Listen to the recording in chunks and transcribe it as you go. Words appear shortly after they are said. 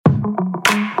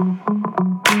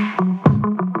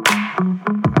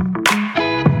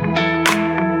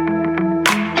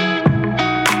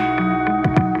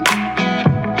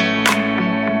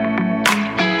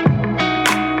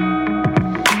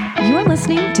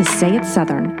to Say It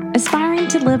Southern, aspiring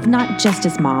to live not just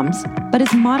as moms, but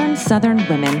as modern Southern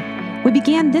women. We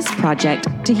began this project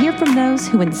to hear from those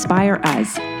who inspire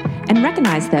us and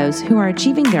recognize those who are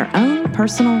achieving their own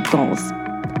personal goals.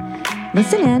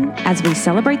 Listen in as we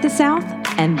celebrate the South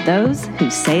and those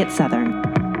who say it Southern.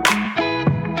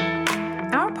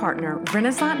 Our partner,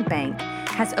 Renaissance Bank,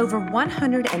 has over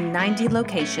 190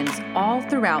 locations all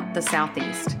throughout the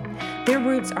Southeast. Their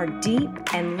roots are deep,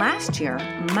 and last year,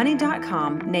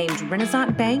 Money.com named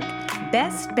Renaissance Bank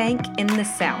Best Bank in the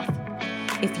South.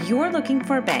 If you're looking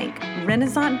for a bank,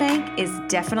 Renaissance Bank is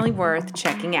definitely worth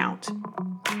checking out.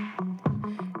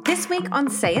 This week on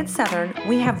Say It Southern,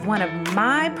 we have one of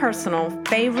my personal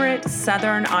favorite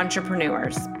Southern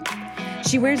entrepreneurs.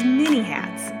 She wears many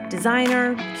hats: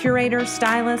 designer, curator,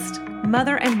 stylist,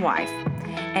 mother, and wife.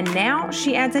 And now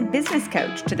she adds a business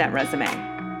coach to that resume.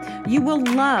 You will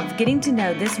love getting to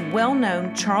know this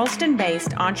well-known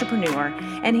Charleston-based entrepreneur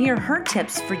and hear her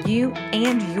tips for you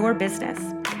and your business.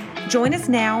 Join us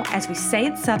now as we Say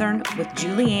It Southern with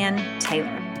Julianne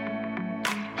Taylor.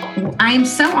 I am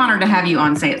so honored to have you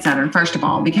on Say It Southern, first of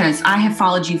all, because I have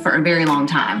followed you for a very long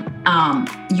time.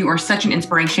 You are such an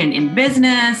inspiration in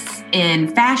business,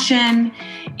 in fashion,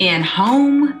 in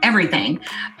home, everything.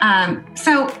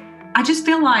 So I just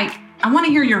feel like I want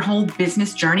to hear your whole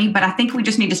business journey, but I think we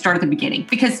just need to start at the beginning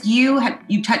because you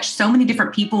touch so many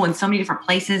different people in so many different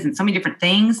places and so many different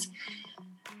things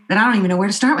that I don't even know where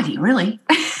to start with you, really,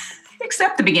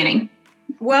 except the beginning.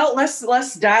 Well,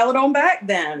 let's dial it on back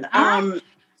then. You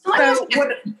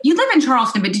live in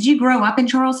Charleston, but did you grow up in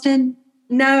Charleston?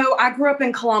 No, I grew up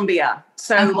in Columbia.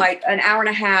 So like an hour and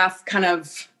a half kind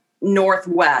of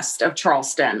northwest of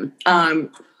Charleston.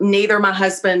 Neither my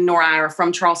husband nor I are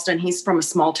from Charleston. He's from a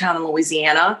small town in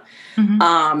Louisiana.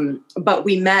 Mm-hmm. But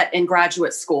we met in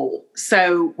graduate school.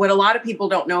 So what a lot of people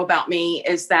don't know about me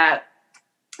is that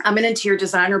I'm an interior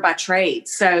designer by trade.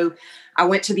 So I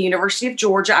went to the University of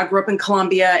Georgia. I grew up in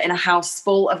Columbia in a house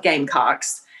full of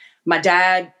Gamecocks. My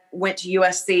dad went to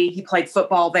USC. He played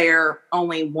football there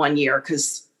only 1 year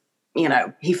because,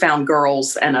 he found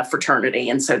girls and a fraternity.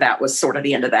 And so that was sort of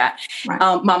the end of that.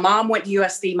 Right. My mom went to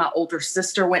USC. My older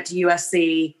sister went to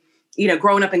USC.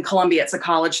 Growing up in Columbia, it's a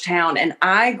college town. And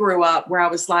I grew up where I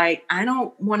was like, I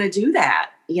don't want to do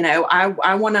that.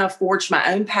 I want to forge my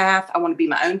own path. I want to be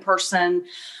my own person.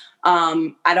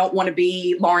 I don't want to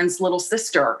be Lauren's little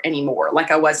sister anymore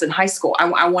like I was in high school.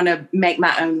 I want to make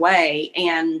my own way.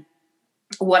 And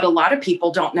what a lot of people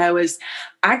don't know is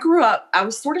I grew up, I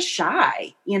was sort of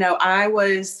shy. I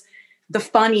was the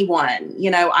funny one.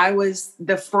 I was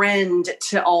the friend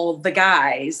to all the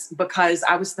guys because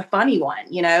I was the funny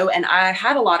one, and I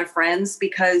had a lot of friends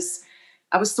because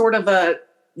I was sort of a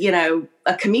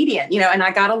comedian, and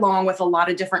I got along with a lot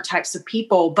of different types of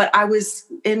people, but I was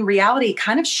in reality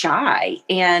kind of shy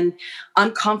and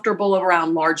uncomfortable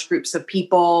around large groups of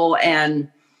people and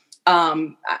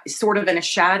sort of in a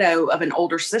shadow of an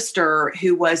older sister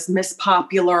who was Miss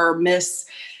Popular, Miss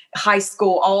High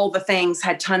School, all the things,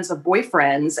 had tons of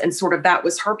boyfriends, and sort of that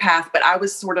was her path. But I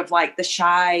was sort of like the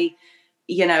shy,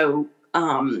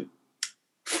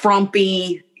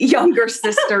 frumpy younger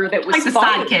sister that was like the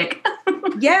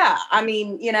sidekick. Yeah. I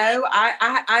mean,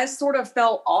 I sort of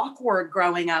felt awkward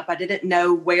growing up. I didn't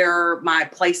know where my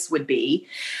place would be,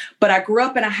 but I grew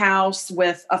up in a house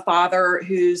with a father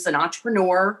who's an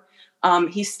entrepreneur.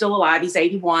 He's still alive. He's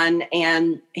 81,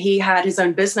 and he had his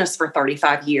own business for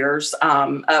 35 years,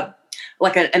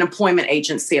 like an employment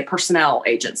agency, a personnel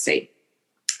agency.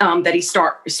 That he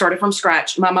started from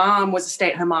scratch. My mom was a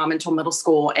stay-at-home mom until middle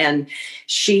school, and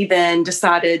she then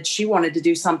decided she wanted to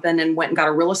do something and went and got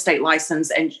a real estate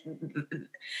license. And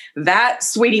that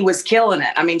sweetie was killing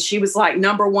it. I mean, she was like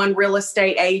number one real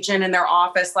estate agent in their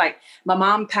office. Like, my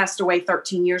mom passed away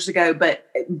 13 years ago, but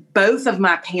both of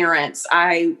my parents,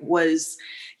 it was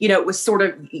sort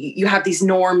of, you have these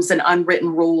norms and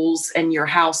unwritten rules in your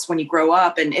house when you grow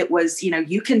up. And it was,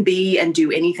 you can be and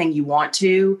do anything you want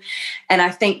to. And I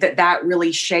think that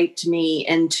really shaped me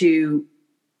into,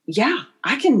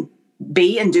 I can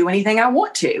be and do anything I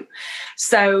want to.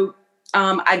 So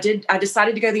I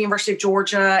decided to go to the University of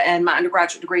Georgia, and my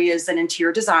undergraduate degree is in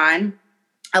interior design.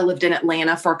 I lived in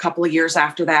Atlanta for a couple of years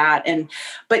after that.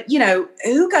 But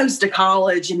who goes to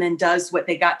college and then does what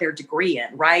they got their degree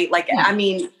in, right? Like, I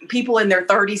mean, people in their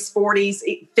 30s, 40s,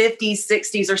 50s,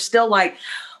 60s are still like,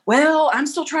 well, I'm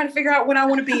still trying to figure out what I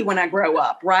want to be when I grow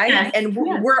up, right? Yes. And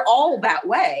we're all that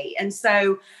way. And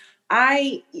so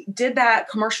I did that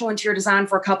commercial interior design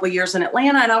for a couple of years in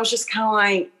Atlanta. And I was just kind of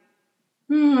like,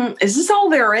 is this all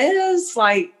there is?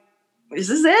 Like, this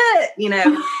is it,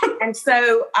 And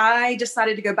so I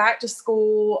decided to go back to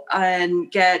school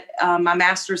and get my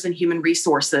master's in human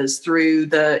resources through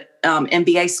the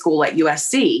MBA school at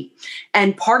USC.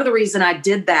 And part of the reason I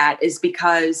did that is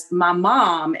because my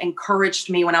mom encouraged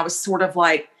me when I was sort of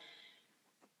like,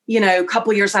 a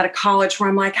couple of years out of college, where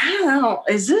I'm like, I don't know,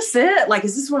 is this it? Like,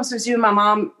 is this what I'm supposed to do? And my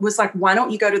mom was like, why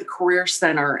don't you go to the Career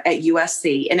Center at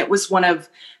USC? And it was one of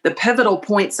the pivotal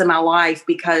points in my life,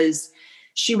 because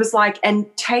she was like, and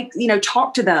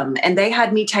talk to them. And they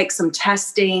had me take some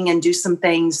testing and do some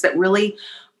things that really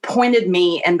pointed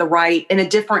me in a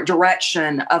different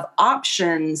direction of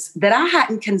options that I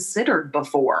hadn't considered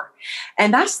before.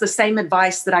 And that's the same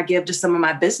advice that I give to some of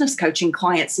my business coaching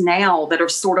clients now that are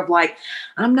sort of like,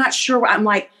 I'm not sure. I'm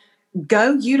like,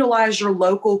 go utilize your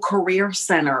local career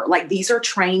center. Like, these are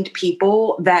trained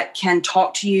people that can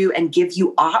talk to you and give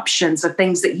you options of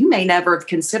things that you may never have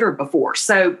considered before.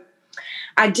 So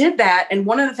I did that. And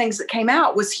one of the things that came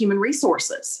out was human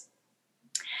resources.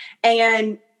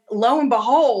 And lo and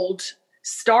behold,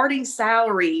 starting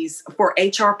salaries for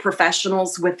HR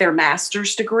professionals with their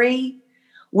master's degree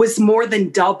was more than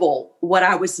double what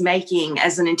I was making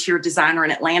as an interior designer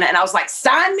in Atlanta. And I was like,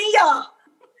 sign me up.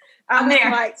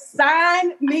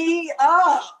 Sign me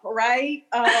up, right?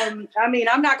 I'm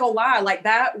not going to lie. Like,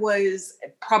 that was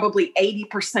probably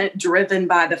 80% driven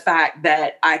by the fact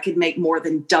that I could make more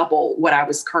than double what I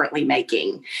was currently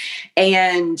making.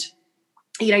 And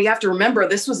you have to remember,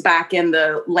 this was back in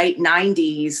the late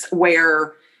 90s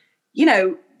where,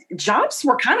 jobs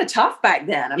were kind of tough back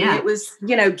then. I mean, it was,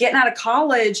 getting out of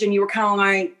college and you were kind of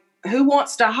like, who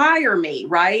wants to hire me?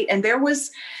 Right. And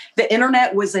the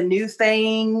internet was a new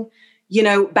thing.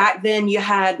 Back then you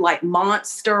had like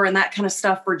Monster and that kind of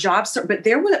stuff for jobs, but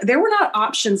there were not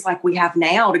options like we have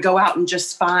now to go out and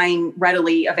just find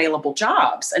readily available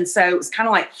jobs. And so it was kind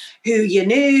of like who you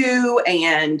knew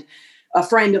and a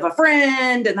friend of a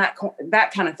friend and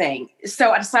that kind of thing.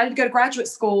 So I decided to go to graduate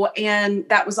school. And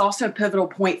that was also a pivotal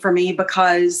point for me,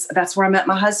 because that's where I met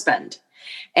my husband.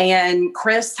 And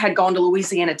Chris had gone to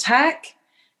Louisiana Tech,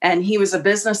 and he was a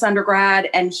business undergrad,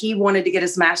 and he wanted to get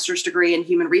his master's degree in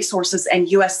human resources. And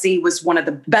USC was one of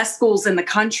the best schools in the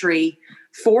country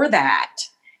for that.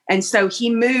 And so he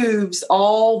moves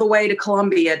all the way to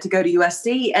Columbia to go to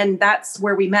USC. And that's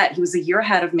where we met. He was a year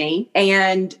ahead of me.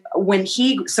 And when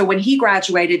he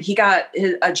graduated, he got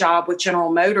a job with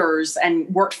General Motors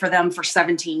and worked for them for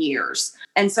 17 years.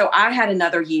 And so I had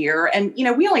another year, and,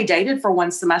 we only dated for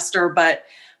one semester, but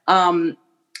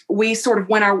we sort of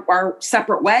went our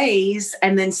separate ways.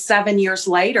 And then 7 years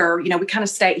later, we kind of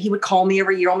stayed. He would call me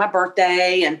every year on my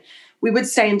birthday and we would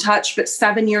stay in touch. But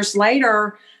 7 years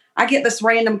later, I get this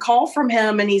random call from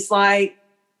him and he's like,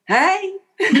 hey,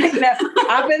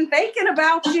 I've been thinking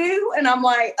about you. And I'm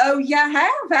like, oh, yeah,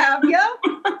 have you?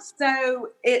 So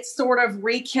it sort of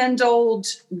rekindled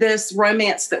this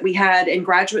romance that we had in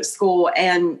graduate school.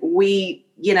 And we,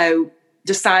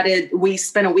 decided, we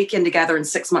spent a weekend together and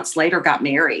 6 months later got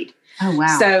married. Oh,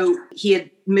 wow. So he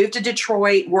had moved to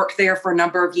Detroit, worked there for a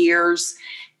number of years,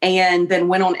 and then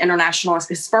went on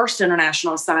his first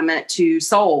international assignment to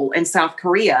Seoul in South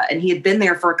Korea. And he had been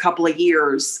there for a couple of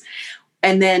years.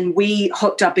 And then we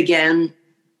hooked up again.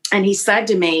 And he said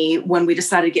to me, when we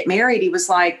decided to get married, he was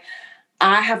like,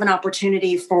 I have an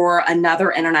opportunity for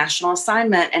another international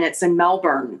assignment, and it's in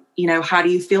Melbourne. How do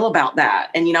you feel about that?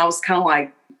 And, I was kind of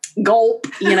like, gulp,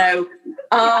 But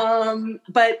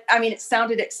I mean, it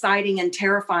sounded exciting and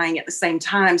terrifying at the same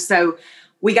time. So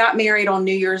we got married on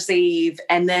New Year's Eve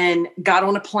and then got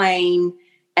on a plane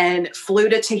and flew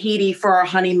to Tahiti for our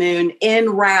honeymoon en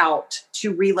route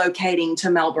to relocating to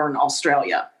Melbourne,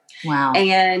 Australia. Wow.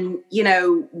 And,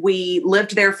 we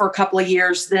lived there for a couple of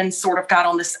years, then sort of got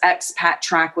on this expat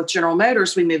track with General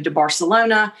Motors. We moved to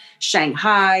Barcelona,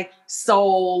 Shanghai,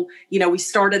 Seoul. We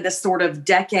started this sort of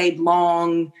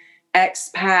decade-long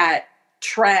expat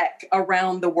trek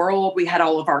around the world. We had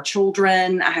all of our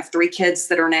children. I have 3 kids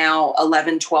that are now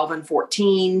 11, 12, and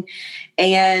 14.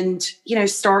 And,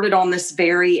 started on this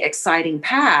very exciting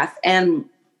path. And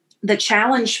the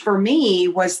challenge for me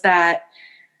was that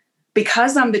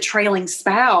because I'm the trailing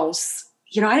spouse,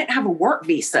 I didn't have a work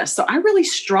visa. So I really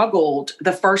struggled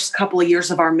the first couple of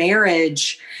years of our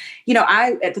marriage.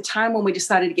 At the time when we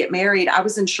decided to get married, I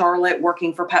was in Charlotte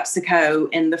working for PepsiCo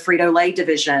in the Frito-Lay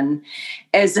division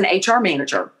as an HR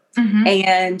manager. Mm-hmm.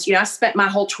 And, I spent my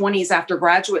whole 20s after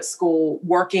graduate school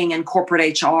working in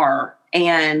corporate HR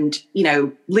and,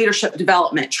 leadership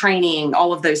development, training,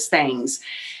 all of those things.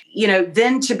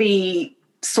 Then to be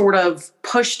sort of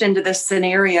pushed into this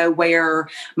scenario where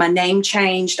my name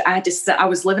changed. I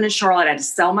was living in Charlotte. I had to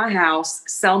sell my house,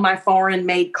 sell my foreign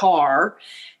made car,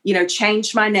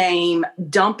 change my name,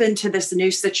 dump into this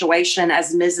new situation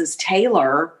as Mrs.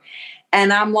 Taylor.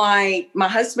 And I'm like, my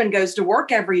husband goes to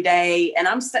work every day and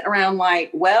I'm sitting around like,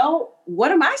 well,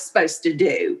 what am I supposed to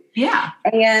do? Yeah.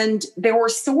 And there were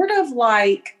sort of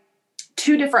like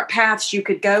two different paths you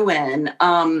could go in.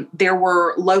 There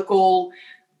were local,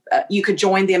 you could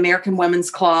join the American Women's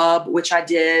Club, which I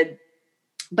did.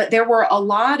 But there were a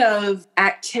lot of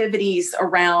activities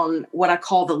around what I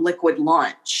call the liquid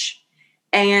lunch.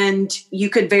 And you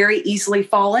could very easily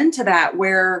fall into that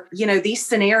where, these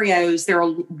scenarios, there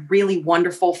are really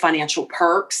wonderful financial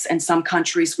perks. In some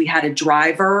countries, we had a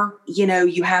driver,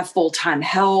 you have full-time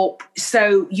help.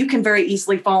 So you can very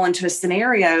easily fall into a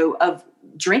scenario of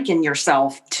drinking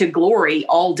yourself to glory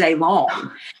all day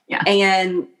long. Yeah.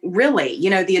 And really,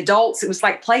 the adults, it was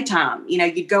like playtime.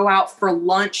 You'd go out for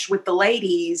lunch with the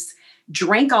ladies,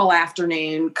 drink all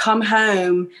afternoon, come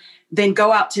home, then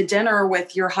go out to dinner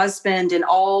with your husband and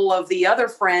all of the other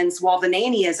friends while the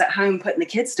nanny is at home putting the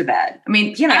kids to bed. I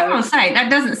mean, I want to say that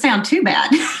doesn't sound too bad.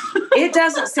 It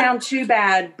doesn't sound too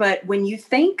bad. But when you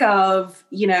think of,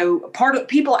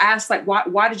 people ask like,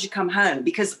 why did you come home?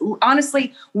 Because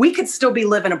honestly, we could still be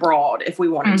living abroad if we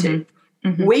wanted to.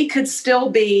 Mm-hmm. We could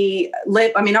still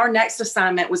our next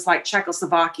assignment was like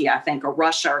Czechoslovakia, I think, or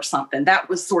Russia or something. That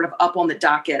was sort of up on the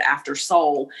docket after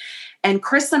Seoul. And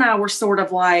Chris and I were sort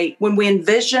of like, when we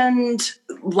envisioned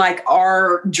like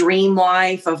our dream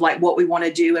life of like what we want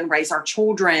to do and raise our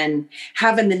children,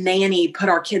 having the nanny put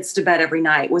our kids to bed every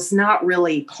night was not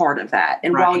really part of that.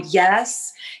 And right. While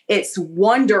yes, it's a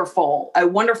wonderful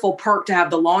perk to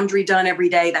have the laundry done every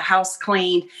day, the house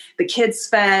cleaned, the kids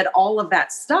fed, all of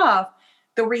that stuff.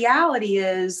 The reality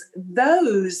is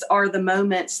those are the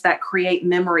moments that create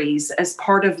memories as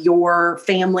part of your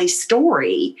family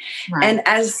story. Right. And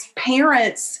as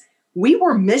parents, we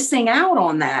were missing out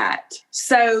on that.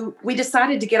 So we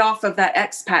decided to get off of that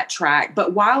expat track.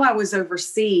 But while I was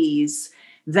overseas,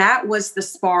 that was the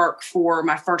spark for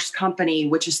my first company,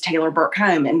 which is Taylor Burke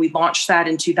Home. And we launched that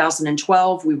in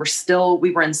 2012. We were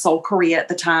in Seoul, Korea at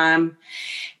the time.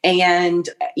 And,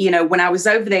 when I was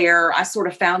over there, I sort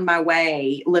of found my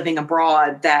way living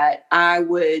abroad that I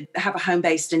would have a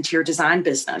home-based interior design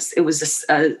business. It was,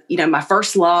 my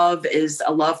first love is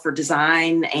a love for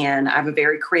design, and I have a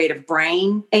very creative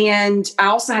brain. And I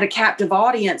also had a captive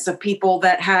audience of people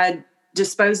that had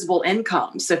disposable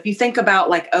income. So if you think about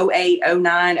like 08,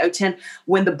 09, 010,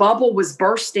 when the bubble was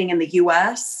bursting in the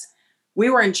US, we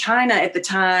were in China at the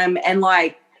time. And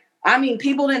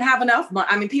people didn't have enough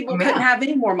money. People couldn't have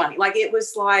any more money. Like it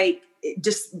was like,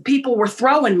 just people were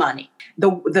throwing money.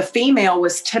 The female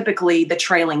was typically the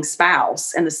trailing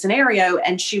spouse in the scenario.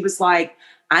 And she was like,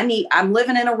 I'm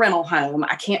living in a rental home.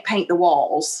 I can't paint the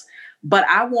walls, but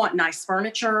I want nice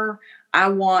furniture. I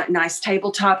want nice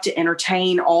tabletop to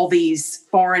entertain all these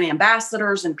foreign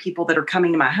ambassadors and people that are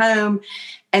coming to my home.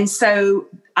 And so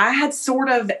I had sort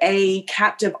of a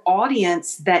captive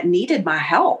audience that needed my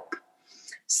help.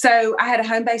 So I had a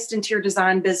home-based interior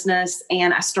design business,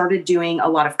 and I started doing a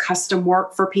lot of custom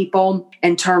work for people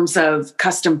in terms of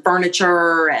custom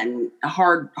furniture and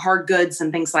hard goods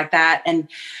and things like that. And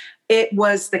it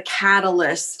was the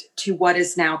catalyst to what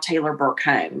is now Taylor Burke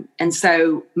Home. And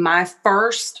so my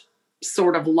first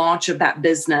sort of launch of that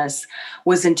business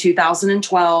was in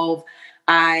 2012.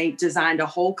 I designed a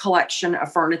whole collection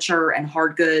of furniture and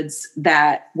hard goods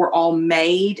that were all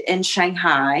made in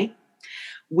Shanghai.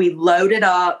 We loaded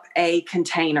up a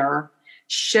container,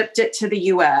 shipped it to the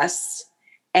US,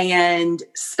 and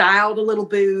styled a little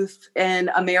booth in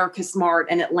America's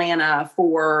Mart in Atlanta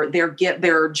for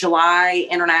their July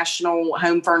International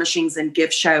Home Furnishings and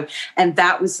Gift Show. And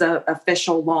that was the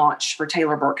official launch for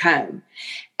Taylor Burke Home.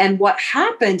 And what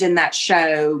happened in that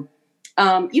show,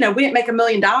 we didn't make $1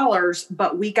 million,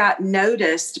 but we got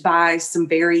noticed by some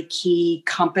very key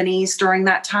companies during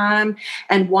that time.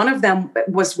 And one of them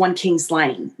was One Kings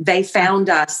Lane. They found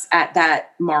us at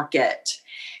that market,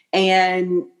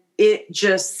 and it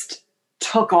just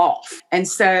took off. And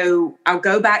so I'll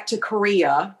go back to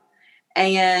Korea,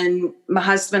 and my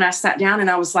husband, I sat down and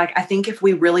I was like, I think if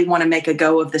we really want to make a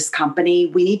go of this company,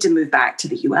 we need to move back to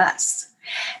the US.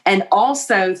 And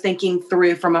also thinking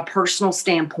through from a personal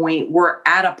standpoint, we're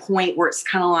at a point where it's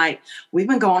kind of like, we've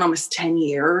been going almost 10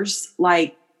 years.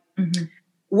 Like,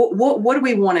 what do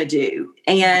we want to do?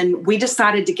 And we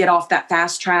decided to get off that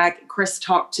fast track. Chris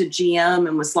talked to GM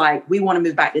and was like, we want to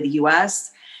move back to the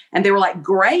US. And they were like,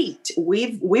 great,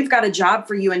 we've got a job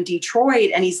for you in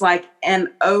Detroit. And he's like, and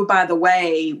oh, by the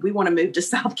way, we want to move to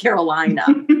South Carolina.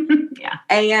 Yeah.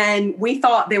 And we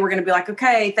thought they were going to be like,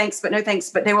 okay, thanks, but no thanks.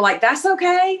 But they were like, that's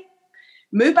okay.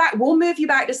 Move back. We'll move you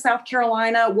back to South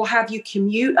Carolina. We'll have you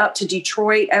commute up to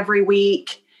Detroit every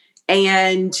week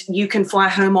and you can fly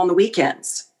home on the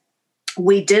weekends.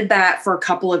 We did that for a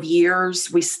couple of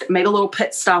years. We made a little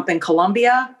pit stop in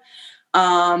Columbia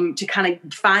to kind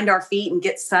of find our feet and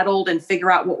get settled and figure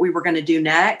out what we were going to do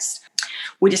next.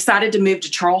 We decided to move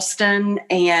to Charleston,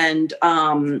 and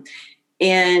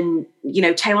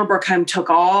Taylor Burke Home took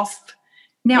off.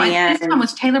 Now, at this time,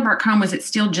 was Taylor Burke Home, was it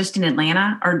still just in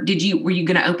Atlanta, or were you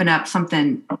going to open up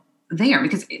something there?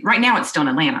 Because right now it's still in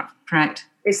Atlanta, correct?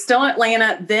 It's still in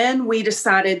Atlanta. Then we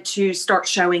decided to start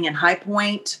showing in High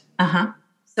Point. Uh-huh.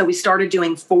 So we started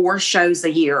doing 4 shows a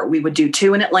year. We would do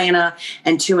 2 in Atlanta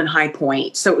and 2 in High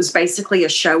Point. So it was basically a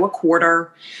show a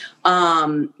quarter.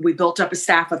 We built up a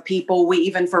staff of people. We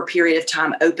even, for a period of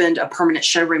time, opened a permanent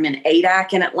showroom in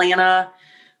ADAC in Atlanta.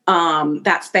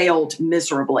 That failed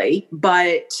miserably,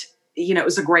 but it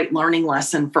was a great learning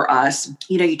lesson for us.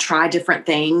 You try different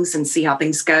things and see how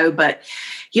things go, but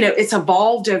it's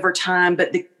evolved over time.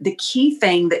 But the key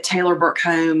thing that Taylor Burke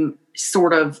Home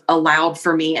sort of allowed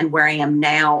for me and where I am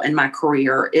now in my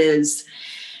career is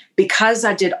because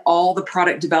I did all the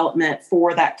product development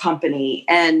for that company,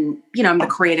 and I'm the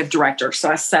creative director.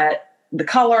 So I set the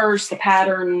colors, the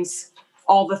patterns,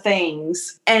 all the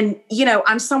things. And,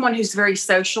 I'm someone who's very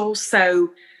social.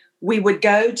 So we would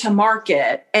go to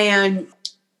market and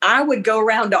I would go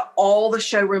around to all the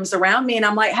showrooms around me. And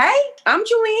I'm like, hey, I'm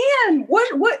Julianne.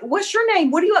 What's your name?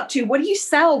 What are you up to? What do you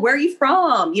sell? Where are you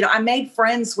from? I made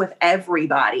friends with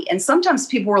everybody. And sometimes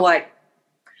people were like,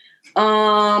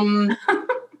 why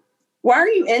are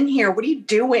you in here? What are you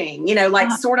doing?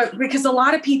 Sort of, because a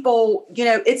lot of people,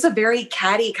 it's a very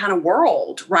catty kind of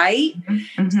world, right?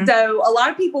 Mm-hmm. So a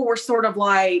lot of people were sort of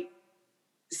like,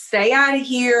 stay out of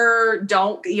here.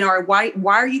 Don't, or why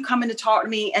are you coming to talk to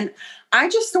me? And I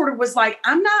just sort of was like,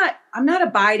 I'm not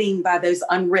abiding by those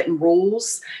unwritten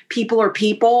rules. People are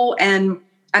people. And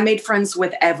I made friends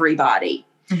with everybody.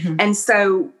 Mm-hmm. And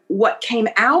so what came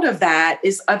out of that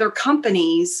is other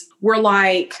companies were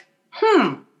like,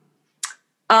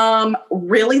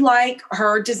 really like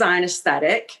her design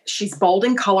aesthetic. She's bold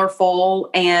and colorful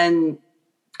and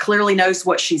clearly knows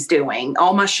what she's doing.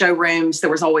 All my showrooms,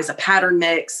 there was always a pattern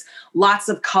mix, lots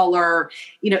of color,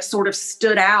 it sort of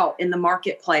stood out in the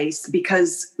marketplace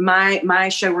because my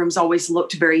showrooms always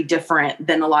looked very different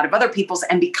than a lot of other people's.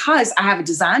 And because I have a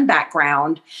design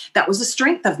background, that was a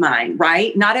strength of mine,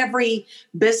 right? Not every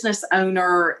business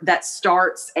owner that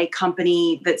starts a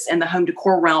company that's in the home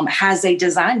decor realm has a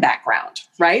design background,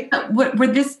 right?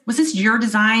 Was this your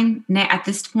design at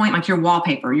this point, like your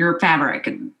wallpaper, your fabric,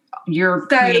 your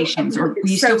creations, or were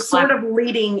you so sort of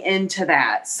leading into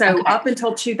that. So okay. Up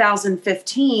until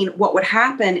 2015, what would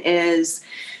happen is,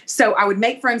 so I would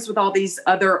make friends with all these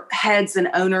other heads and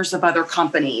owners of other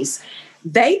companies.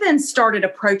 They then started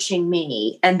approaching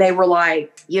me and they were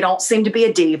like, you don't seem to be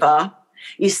a diva.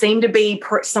 You seem to be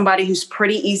somebody who's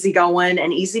pretty easygoing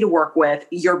and easy to work with.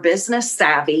 You're business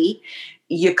savvy.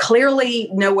 You clearly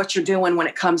know what you're doing when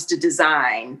it comes to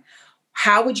design.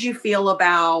 How would you feel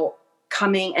about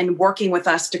coming and working with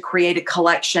us to create a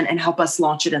collection and help us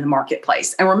launch it in the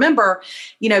marketplace? And remember,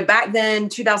 back then,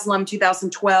 2011,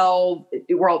 2012,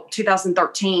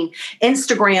 2013,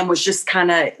 Instagram was just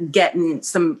kind of getting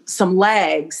some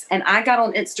legs. And I got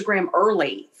on Instagram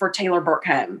early for Taylor Burke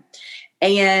Home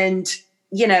and,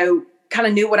 kind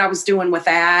of knew what I was doing with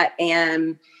that.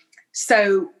 And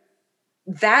so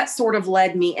that sort of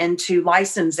led me into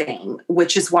licensing,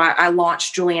 which is why I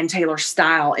launched Julianne Taylor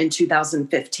Style in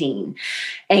 2015.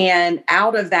 And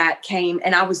out of that came,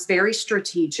 and I was very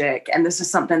strategic. And this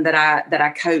is something that I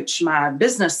coach my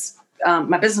business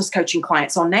coaching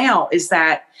clients on now, is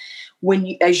that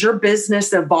as your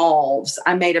business evolves,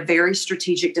 I made a very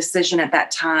strategic decision at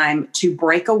that time to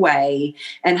break away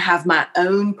and have my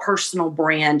own personal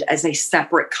brand as a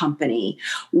separate company,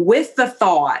 with the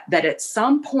thought that at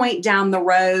some point down the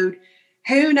road,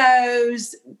 who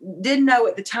knows, didn't know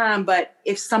at the time, but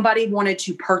if somebody wanted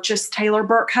to purchase Taylor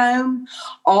Burke Home,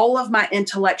 all of my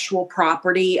intellectual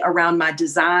property around my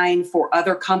design for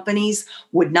other companies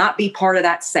would not be part of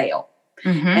that sale.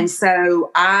 Mm-hmm. And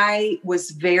so I was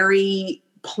very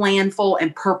planful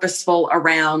and purposeful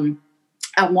around,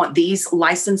 I want these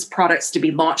licensed products to be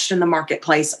launched in the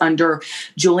marketplace under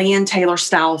Julianne Taylor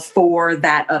Style for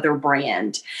that other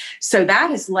brand. So that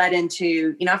has led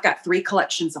into, I've got 3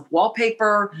 collections of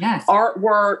wallpaper, yes,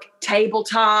 artwork,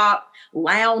 tabletop,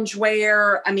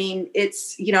 loungewear. I mean,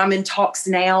 it's, I'm in talks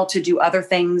now to do other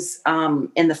things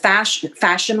in the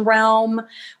fashion realm,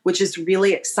 which is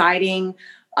really exciting.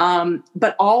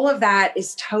 But all of that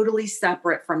is totally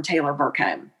separate from Taylor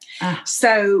Burkholm.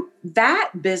 So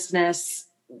that business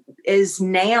is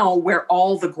now where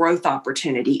all the growth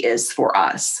opportunity is for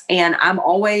us. And I'm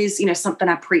always, something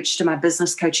I preach to my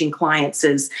business coaching clients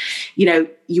is,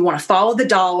 you want to follow the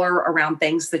dollar around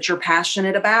things that you're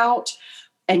passionate about.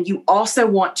 And you also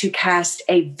want to cast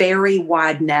a very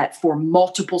wide net for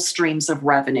multiple streams of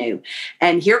revenue.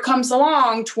 And here comes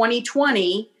along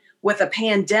 2020 with a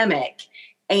pandemic.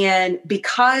 And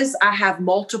because I have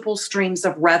multiple streams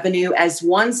of revenue, as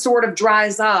one sort of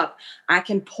dries up, I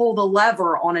can pull the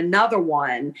lever on another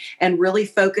one and really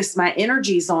focus my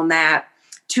energies on that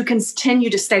to continue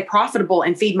to stay profitable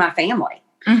and feed my family.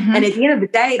 Mm-hmm. And at the end of the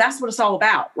day, that's what it's all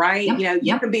about, right? Yep.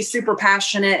 You can be super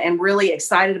passionate and really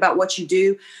excited about what you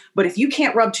do. But if you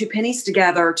can't rub two pennies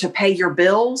together to pay your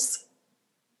bills,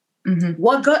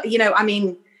 what good,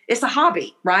 it's a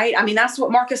hobby, right? I mean, that's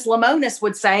what Marcus Lemonis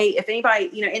would say. If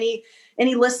anybody,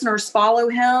 any listeners follow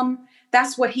him,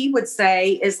 that's what he would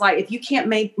say is like, if you can't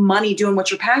make money doing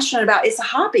what you're passionate about, it's a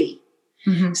hobby.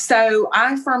 Mm-hmm. So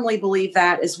I firmly believe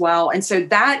that as well. And so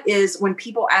that is when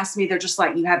people ask me, they're just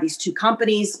like, you have these two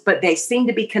companies, but they seem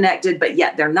to be connected, but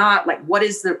yet they're not. Like, what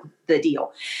is the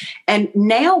deal? And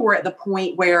now we're at the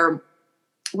point where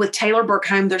with Taylor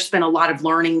Burkholm, there's been a lot of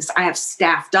learnings. I have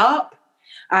staffed up.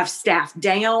 I've staffed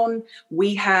down.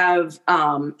 We have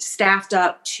staffed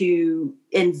up to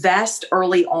invest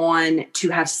early on to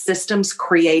have systems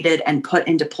created and put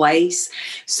into place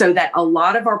so that a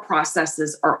lot of our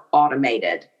processes are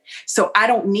automated. So I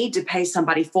don't need to pay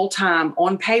somebody full-time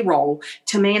on payroll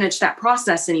to manage that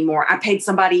process anymore. I paid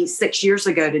somebody 6 years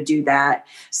ago to do that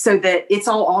so that it's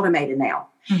all automated now.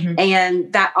 Mm-hmm.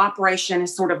 And that operation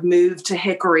has sort of moved to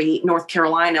Hickory, North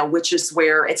Carolina, which is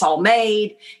where it's all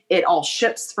made. It all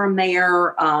ships from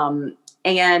there.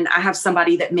 And I have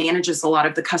somebody that manages a lot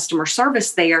of the customer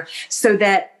service there so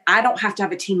that I don't have to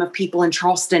have a team of people in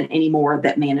Charleston anymore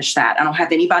that manage that. I don't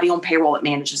have anybody on payroll that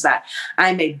manages that.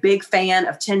 I'm a big fan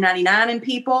of 1099 and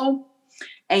people.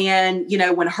 And,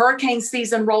 when hurricane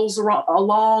season rolls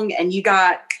along and you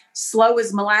got slow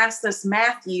as molasses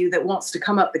Matthew that wants to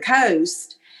come up the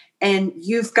coast, and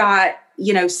you've got,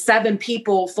 7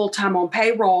 people full-time on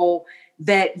payroll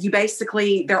that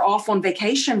they're off on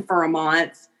vacation for a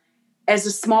month. As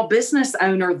a small business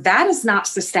owner, that is not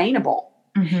sustainable.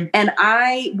 Mm-hmm. And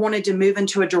I wanted to move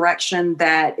into a direction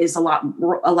that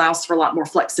allows for a lot more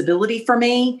flexibility for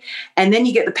me. And then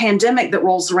you get the pandemic that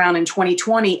rolls around in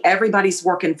 2020, everybody's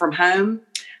working from home.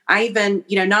 I even,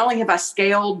 not only have I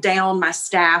scaled down my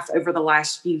staff over the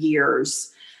last few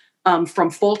years, from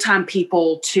full-time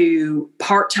people to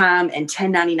part-time and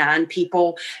 1099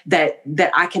 people that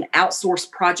I can outsource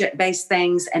project-based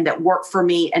things and that work for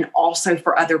me and also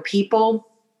for other people.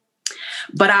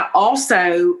 But I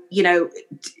also,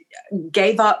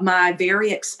 gave up my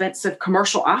very expensive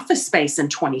commercial office space in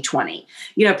 2020.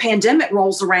 Pandemic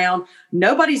rolls around,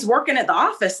 nobody's working at the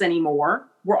office anymore.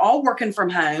 We're all working from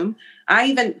home. I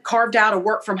even carved out a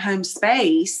work from home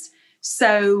space.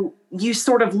 So you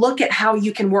sort of look at how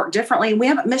you can work differently, and we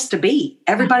haven't missed a beat.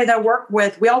 Everybody that I work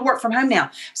with, we all work from home now.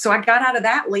 So I got out of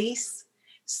that lease.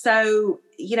 So,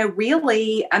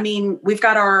 really, we've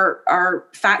got our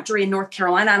factory in North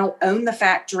Carolina. I don't own the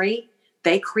factory.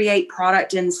 They create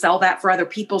product and sell that for other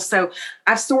people. So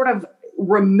I've sort of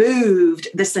removed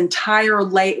this entire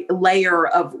layer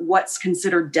of what's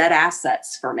considered dead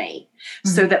assets for me,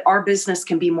 so that our business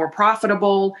can be more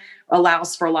profitable,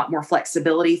 allows for a lot more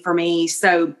flexibility for me.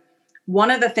 So one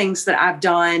of the things that I've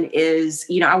done is,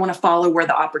 I want to follow where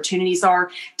the opportunities are.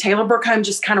 Taylor Burkholm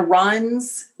just kind of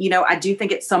runs. I do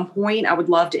think at some point I would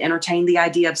love to entertain the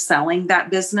idea of selling that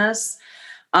business.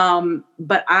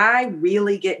 But I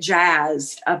really get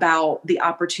jazzed about the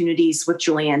opportunities with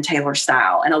Julianne Taylor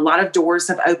Style. And a lot of doors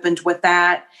have opened with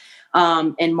that.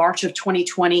 In March of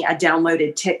 2020, I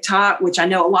downloaded TikTok, which I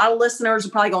know a lot of listeners are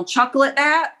probably going to chuckle at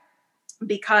that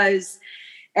because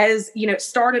as it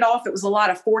started off, it was a lot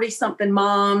of 40-something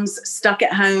moms stuck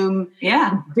at home,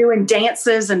 doing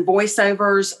dances and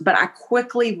voiceovers. But I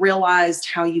quickly realized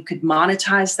how you could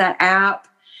monetize that app.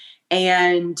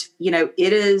 And,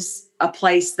 it is a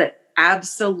place that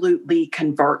absolutely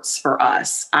converts for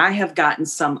us. I have gotten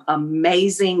some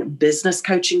amazing business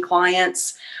coaching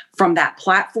clients from that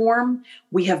platform.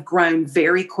 We have grown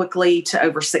very quickly to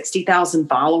over 60,000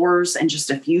 followers in just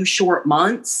a few short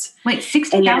months. Wait,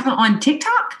 60,000 on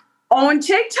TikTok? On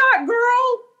TikTok,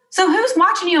 girl. So who's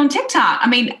watching you on TikTok? I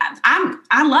mean,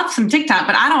 I love some TikTok,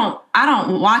 but I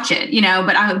don't watch it,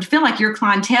 but I feel like your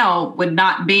clientele would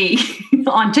not be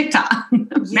on TikTok.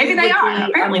 Maybe they are.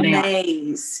 Apparently they are.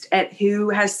 Amazed at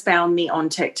who has found me on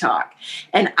TikTok.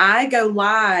 And I go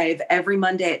live every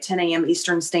Monday at 10 a.m.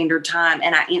 Eastern Standard Time,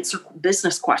 and I answer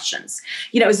business questions.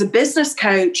 As a business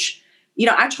coach,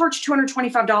 I charge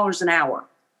 $225 an hour.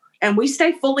 And we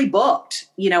stay fully booked.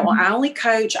 I only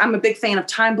coach. I'm a big fan of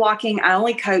time blocking. I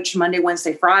only coach Monday,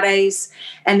 Wednesday, Fridays.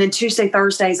 And then Tuesday,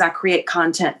 Thursdays, I create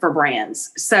content for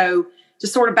brands. So to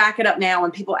sort of back it up now,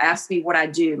 when people ask me what I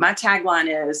do, my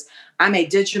tagline is I'm a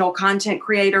digital content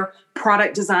creator,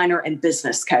 product designer, and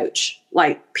business coach,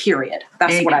 period.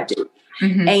 That's what I do.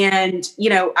 Mm-hmm. And,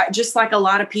 just like a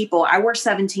lot of people, I wear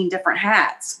 17 different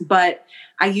hats, but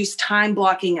I use time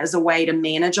blocking as a way to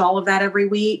manage all of that every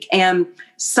week. And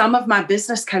some of my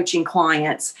business coaching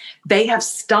clients, they have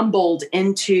stumbled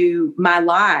into my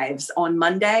lives on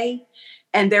Monday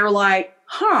and they're like,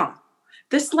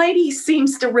 this lady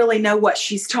seems to really know what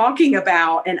she's talking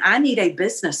about, and I need a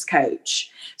business coach.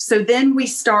 So then we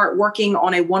start working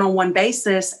on a one-on-one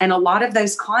basis, and a lot of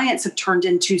those clients have turned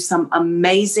into some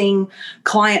amazing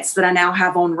clients that I now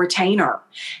have on retainer.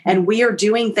 And we are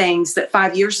doing things that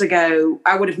 5 years ago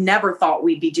I would have never thought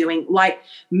we'd be doing, like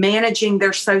managing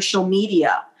their social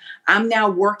media. I'm now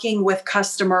working with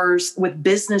customers, with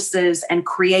businesses, and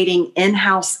creating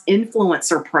in-house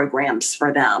influencer programs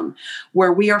for them,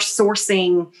 where we are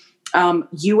sourcing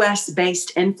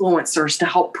US-based influencers to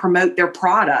help promote their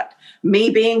product,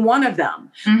 me being one of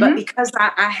them. Mm-hmm. But because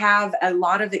I have a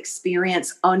lot of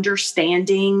experience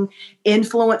understanding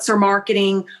influencer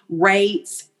marketing,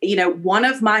 rates, one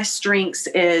of my strengths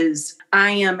is I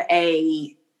am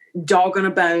a dog on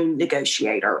a bone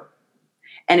negotiator.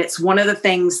 And it's one of the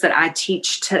things that I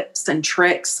teach tips and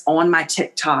tricks on my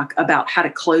TikTok about how to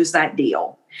close that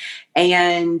deal.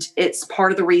 And it's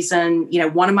part of the reason,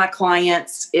 one of my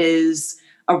clients is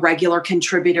a regular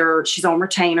contributor. She's on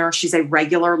retainer. She's a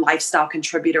regular lifestyle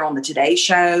contributor on the Today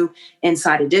Show,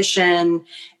 Inside Edition.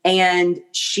 And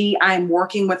I'm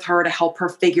working with her to help her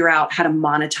figure out how to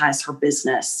monetize her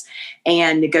business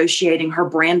and negotiating her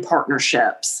brand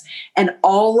partnerships. And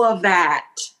all of that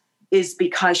is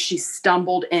because she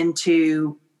stumbled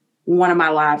into one of my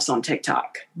lives on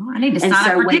TikTok. Well, I need to sign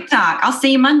up for TikTok. I'll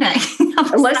see you Monday.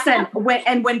 Listen,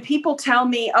 when people tell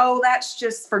me, that's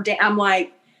just for I'm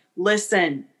like,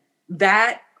 listen,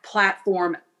 that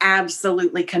platform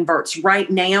absolutely converts.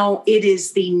 Right now, it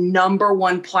is the number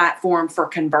one platform for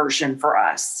conversion for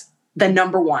us. The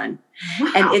number one.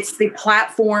 Wow. And it's the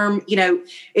platform,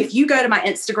 if you go to my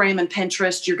Instagram and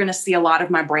Pinterest, you're going to see a lot of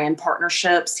my brand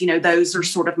partnerships. Those are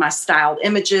sort of my styled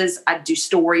images. I do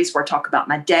stories where I talk about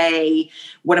my day.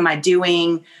 What am I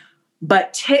doing?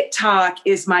 But TikTok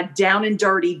is my down and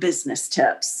dirty business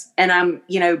tips. And I'm,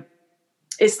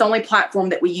 it's the only platform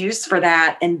that we use for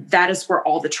that. And that is where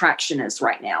all the traction is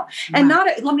right now. Wow.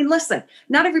 And listen,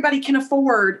 not everybody can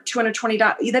afford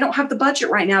 $220. They don't have the budget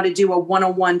right now to do a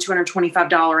one-on-one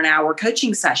 $225 an hour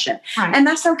coaching session. Right. And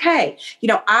that's okay.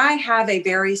 I have a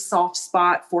very soft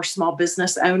spot for small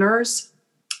business owners.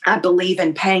 I believe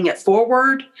in paying it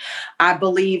forward. I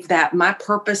believe that my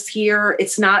purpose here,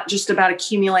 it's not just about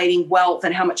accumulating wealth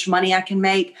and how much money I can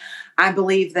make. I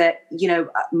believe that,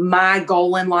 my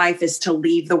goal in life is to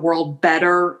leave the world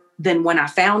better than when I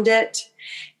found it.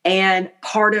 And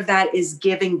part of that is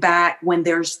giving back when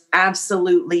there's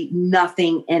absolutely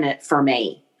nothing in it for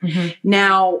me. Mm-hmm.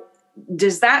 Now,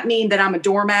 does that mean that I'm a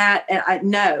doormat?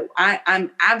 No, I'm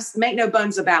make no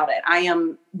bones about it.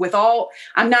 I'm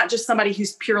not just somebody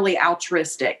who's purely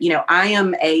altruistic. I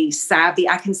am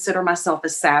I consider myself a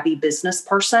savvy business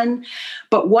person.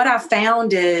 But what I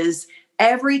found is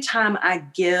every time I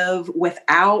give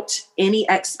without any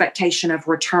expectation of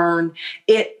return,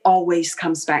 it always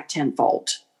comes back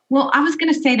tenfold. Well, I was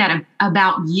going to say that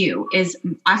about you is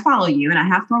I follow you and I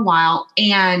have for a while,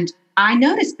 and I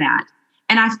noticed that.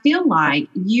 And I feel like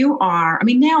you are,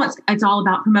 now it's all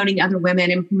about promoting other women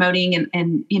and promoting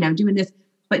and doing this,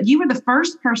 but you were the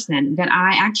first person that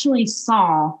I actually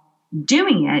saw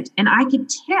doing it. And I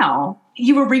could tell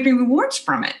you were reaping rewards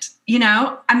from it.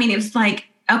 It was like,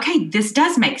 okay, this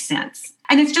does make sense.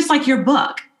 And it's just like your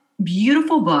book,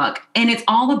 beautiful book. And it's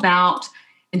all about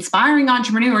inspiring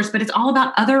entrepreneurs, but it's all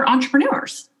about other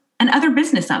entrepreneurs and other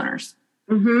business owners.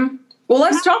 Mm-hmm. Well,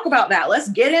 let's talk about that. Let's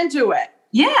get into it.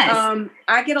 Yes.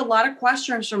 I get a lot of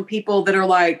questions from people that are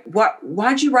like,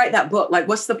 why'd you write that book? Like,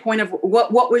 what's the point of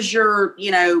what was your,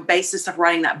 basis of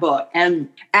writing that book? And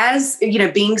as,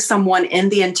 being someone in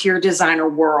the interior designer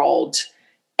world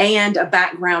and a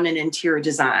background in interior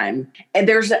design. And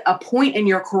there's a point in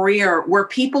your career where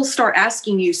people start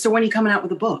asking you, so when are you coming out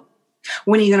with a book?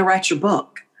 When are you going to write your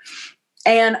book?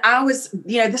 And I was,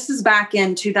 this is back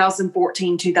in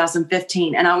 2014,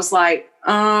 2015. And I was like,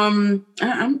 I'm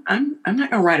not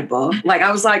going to write a book. Like,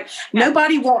 I was like,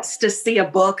 nobody wants to see a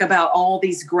book about all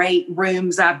these great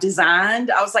rooms I've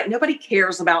designed. I was like, nobody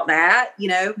cares about that,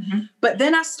 But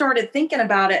then I started thinking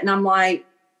about it and I'm like,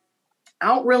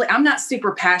 I'm not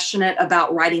super passionate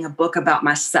about writing a book about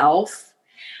myself,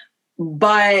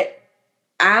 but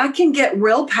I can get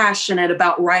real passionate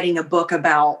about writing a book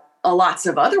about lots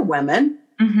of other women.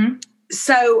 Mm-hmm.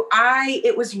 So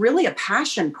it was really a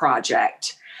passion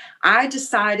project. I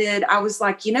decided, I was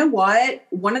like, you know what?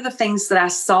 One of the things that I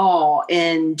saw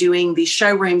in doing these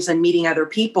showrooms and meeting other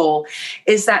people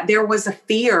is that there was a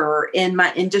fear in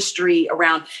my industry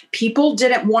around people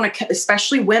didn't want to,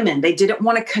 especially women, they didn't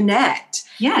want to connect.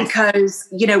 Yes. Because,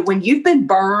 when you've been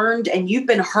burned and you've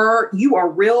been hurt, you are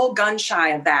real gun shy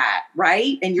of that,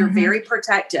 right? And you're very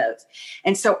protective.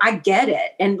 And so I get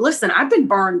it. And listen, I've been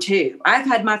burned too. I've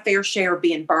had my fair share of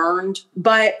being burned,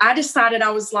 but I decided,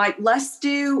 I was like, let's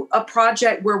do a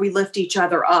project where we lift each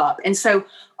other up. And so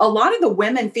a lot of the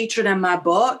women featured in my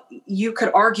book, you could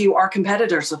argue, are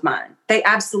competitors of mine. They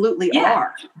absolutely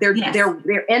are. They're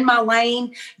in my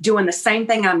lane doing the same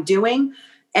thing I'm doing.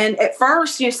 And at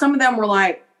first, some of them were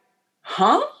like,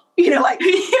 huh? What's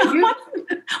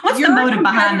the motive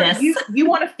behind this? You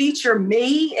want to feature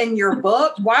me in your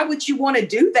book? Why would you want to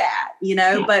do that?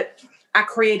 But I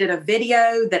created a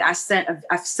video that I sent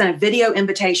a video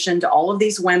invitation to all of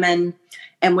these women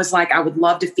and was like, I would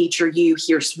love to feature you.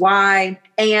 Here's why.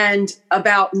 And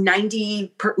about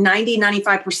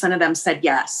 95% of them said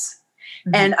yes.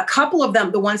 Mm-hmm. And a couple of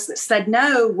them, the ones that said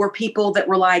no, were people that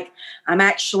were like, I'm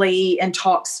actually in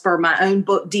talks for my own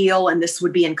book deal, and this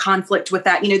would be in conflict with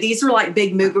that. These are like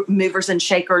big movers and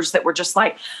shakers that were just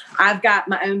like, I've got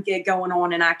my own gig going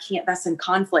on and I can't, that's in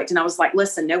conflict. And I was like,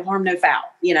 listen, no harm, no foul,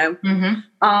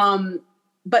 Mm-hmm.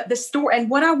 But the story, and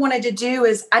what I wanted to do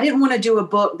is, I didn't want to do a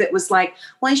book that was like,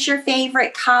 what's your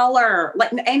favorite color?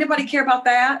 Like, ain't nobody care about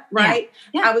that, right?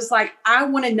 Yeah. I was like, I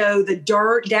want to know the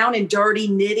down and dirty,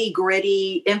 nitty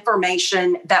gritty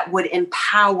information that would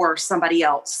empower somebody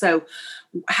else. So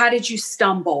how did you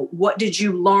stumble? What did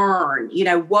you learn?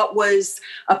 What was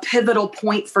a pivotal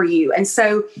point for you? And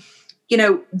so,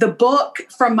 the book,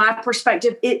 from my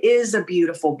perspective, it is a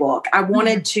beautiful book. I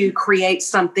wanted to create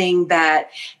something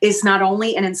that is not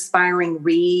only an inspiring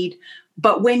read,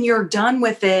 but when you're done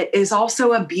with it, is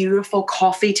also a beautiful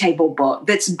coffee table book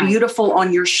that's beautiful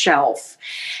on your shelf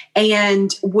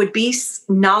and would be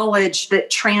knowledge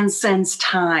that transcends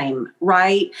time,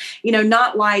 right?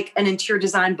 Not like an interior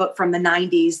design book from the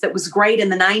 90s that was great in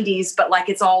the 90s, but like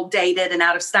it's all dated and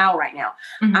out of style right now.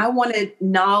 Mm-hmm. I wanted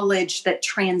knowledge that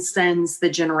transcends the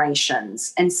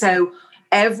generations. And so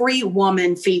every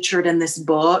woman featured in this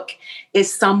book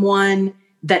is someone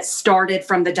that started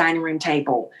from the dining room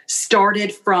table,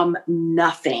 started from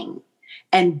nothing,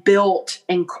 and built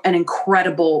an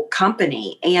incredible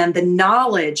company. And the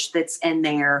knowledge that's in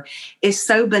there is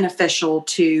so beneficial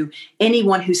to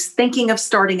anyone who's thinking of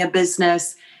starting a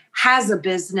business, has a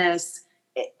business.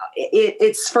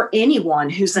 It's for anyone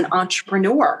who's an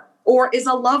entrepreneur or is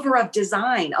a lover of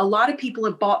design. A lot of people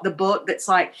have bought the book that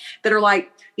are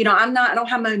like, I don't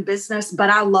have my own business, but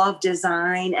I love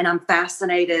design and I'm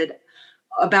fascinated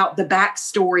about the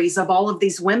backstories of all of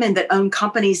these women that own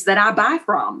companies that I buy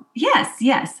from.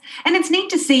 Yes. And it's neat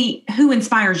to see who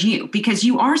inspires you, because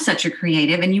you are such a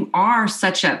creative and you are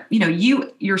such a,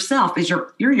 you yourself is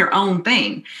you're your own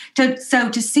thing. So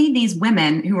to see these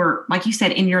women who are, like you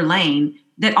said, in your lane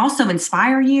that also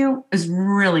inspire you is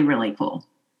really, really cool.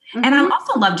 Mm-hmm. And I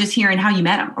also love just hearing how you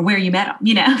met them or where you met them.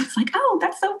 It's like, oh,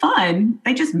 that's so fun.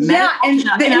 They just met,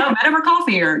 met over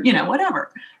coffee or,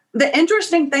 whatever. The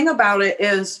interesting thing about it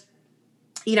is,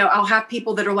 I'll have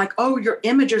people that are like, oh, your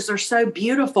images are so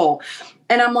beautiful.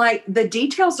 And I'm like, the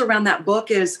details around that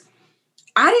book is,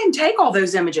 I didn't take all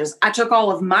those images. I took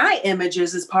all of my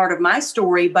images as part of my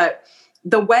story, but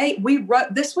the way we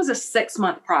wrote, this was a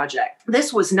 6-month project.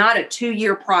 This was not a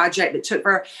 2-year project that took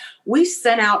we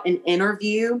sent out an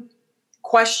interview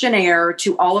questionnaire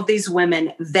to all of these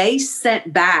women. They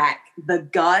sent back the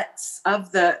guts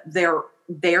of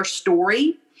their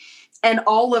story and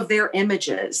all of their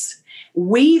images.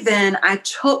 I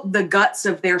took the guts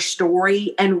of their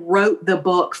story and wrote the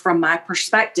book from my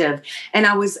perspective. And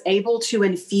I was able to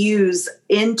infuse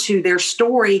into their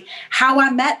story how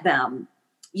I met them,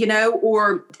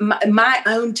 or my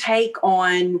own take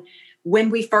on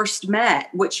when we first met,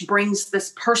 which brings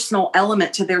this personal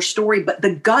element to their story, but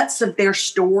the guts of their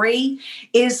story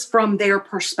is from their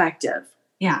perspective.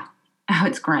 Yeah. Oh,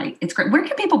 it's great. It's great. Where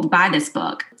can people buy this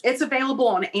book? It's available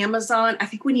on Amazon. I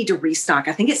think we need to restock.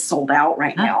 I think it's sold out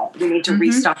right now. We need to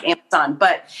restock Amazon,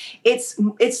 but it's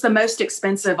the most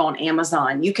expensive on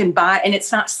Amazon. You can buy, and it's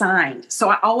not signed. So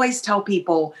I always tell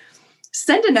people,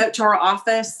 send a note to our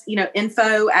office,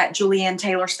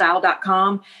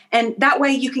 info@juliannetaylorstyle.com. And that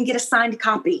way you can get a signed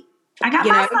copy. I got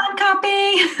my signed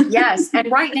copy. Yes.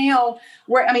 And right now,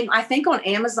 I think on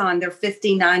Amazon, they're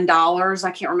 $59.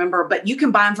 I can't remember, but you can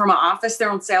buy them from my office.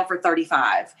 They're on sale for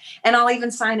 $35. And I'll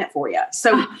even sign it for you.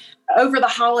 So over the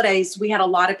holidays, we had a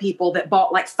lot of people that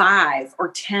bought like 5 or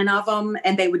 10 of them,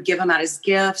 and they would give them out as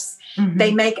gifts. Mm-hmm.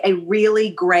 They make a really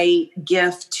great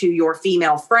gift to your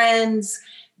female friends.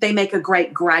 They make a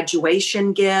great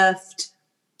graduation gift.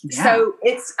 Yeah. So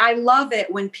I love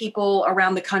it when people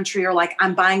around the country are like,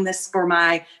 I'm buying this for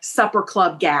my supper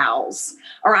club gals,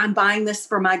 or I'm buying this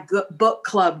for my book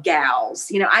club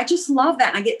gals. I just love that.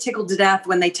 And I get tickled to death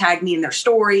when they tag me in their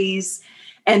stories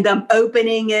and them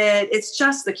opening it. It's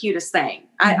just the cutest thing.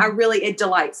 Mm-hmm. It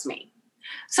delights me.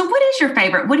 So what is your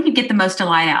favorite? What do you get the most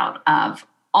delight out of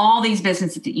all these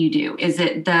businesses that you do? Is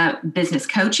it the business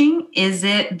coaching? Is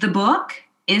it the book?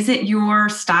 Is it your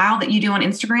style that you do on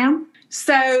Instagram?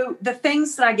 So the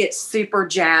things that I get super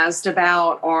jazzed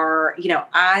about are,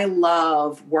 I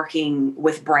love working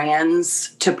with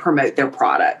brands to promote their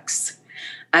products.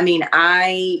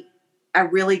 I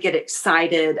really get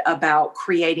excited about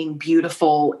creating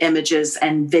beautiful images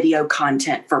and video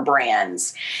content for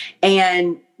brands.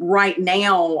 And right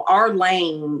now, our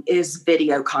lane is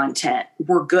video content.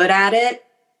 We're good at it.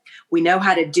 We know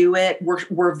how to do it.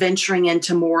 We're venturing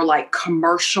into more like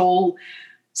commercial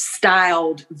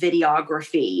styled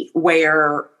videography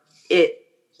where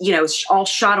it's all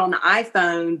shot on the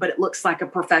iPhone, but it looks like a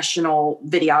professional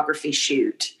videography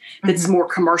shoot that's more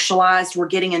commercialized. We're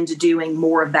getting into doing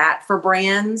more of that for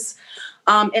brands.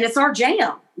 And it's our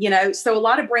jam, so a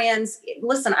lot of brands,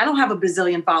 listen, I don't have a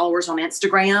bazillion followers on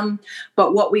Instagram,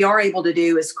 but what we are able to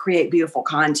do is create beautiful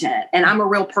content. And I'm a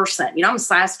real person, I'm a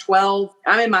size 12,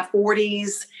 I'm in my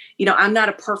 40s. I'm not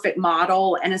a perfect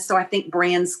model. And so I think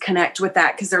brands connect with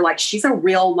that because they're like, she's a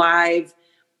real live,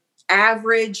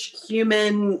 average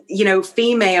human,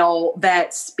 female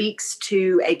that speaks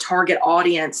to a target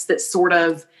audience that's sort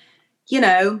of,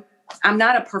 I'm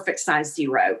not a perfect size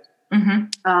 0.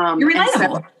 Mm-hmm. You're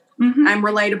relatable. I'm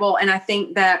relatable. And I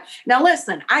think that, now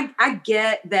listen, I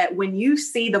get that when you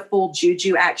see the full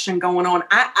juju action going on,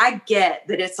 I get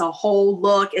that it's a whole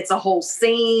look, it's a whole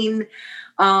scene.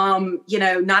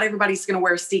 Not everybody's going to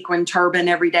wear a sequin turban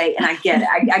every day. And I get it.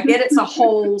 I get it's a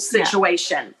whole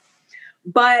situation. Yeah.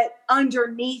 But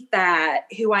underneath that,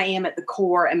 who I am at the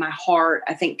core and my heart,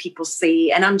 I think people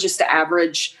see, and I'm just an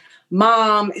average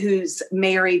mom who's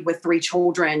married with 3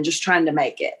 children, just trying to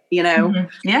make it,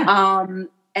 Mm-hmm. Yeah.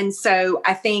 And so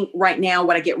I think right now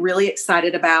what I get really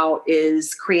excited about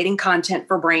is creating content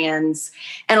for brands.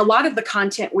 And a lot of the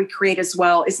content we create as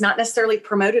well is not necessarily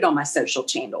promoted on my social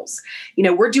channels.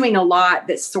 We're doing a lot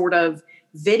that's sort of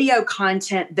video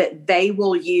content that they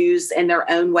will use in their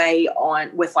own way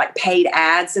with like paid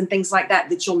ads and things like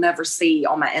that you'll never see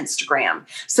on my Instagram.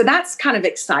 So that's kind of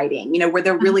exciting, where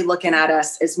they're really looking at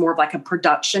us as more of like a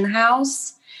production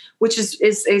house, which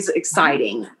is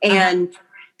exciting. And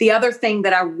the other thing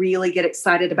that I really get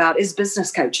excited about is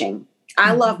business coaching.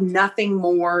 I love nothing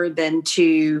more than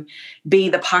to be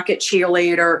the pocket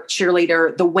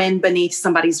cheerleader, the wind beneath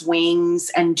somebody's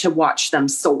wings, and to watch them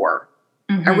soar.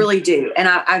 Mm-hmm. I really do. And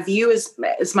I view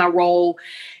as my role,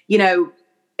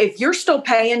 if you're still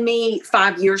paying me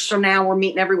 5 years from now, we're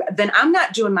meeting then I'm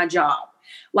not doing my job.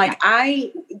 Like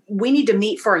we need to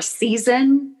meet for a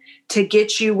season to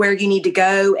get you where you need to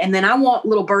go. And then I want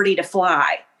little birdie to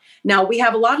fly. Now, we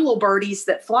have a lot of little birdies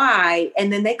that fly,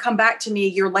 and then they come back to me a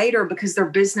year later because their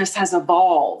business has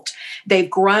evolved. They've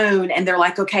grown, and they're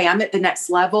like, okay, I'm at the next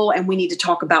level, and we need to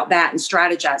talk about that and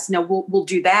strategize. No, we'll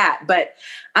do that. But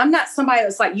I'm not somebody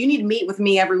that's like, you need to meet with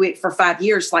me every week for 5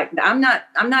 years. Like, I'm not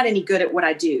any good at what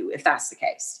I do, if that's the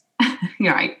case.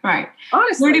 Right.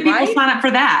 Honestly, where do people sign up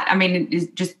for that? I mean, is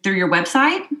just through your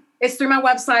website? It's through my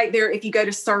website. There, if you go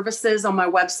to services on my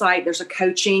website, there's a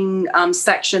coaching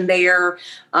section there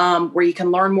where you can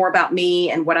learn more about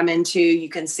me and what I'm into. You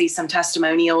can see some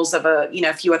testimonials of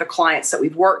a few other clients that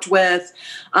we've worked with.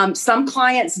 Some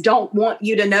clients don't want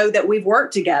you to know that we've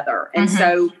worked together, and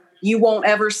so you won't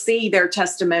ever see their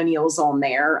testimonials on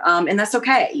there, and that's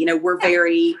okay. We're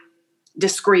very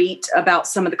discreet about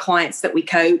some of the clients that we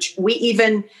coach. We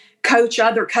even coach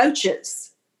other coaches.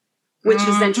 which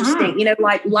is interesting.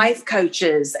 Like life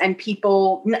coaches and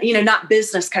people, not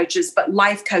business coaches, but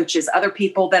life coaches, other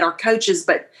people that are coaches,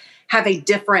 but have a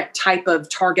different type of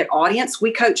target audience.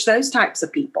 We coach those types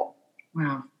of people.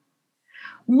 Wow.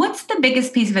 What's the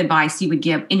biggest piece of advice you would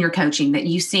give in your coaching that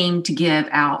you seem to give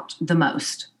out the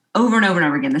most over and over and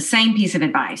over again, the same piece of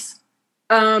advice?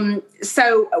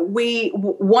 So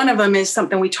one of them is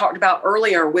something we talked about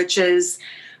earlier, which is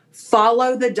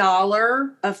follow the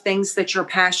dollar of things that you're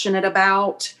passionate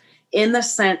about, in the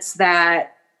sense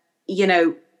that,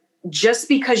 just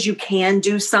because you can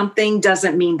do something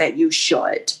doesn't mean that you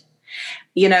should.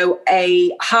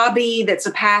 A hobby that's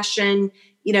a passion,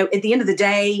 at the end of the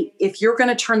day, if you're going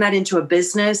to turn that into a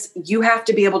business, you have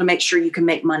to be able to make sure you can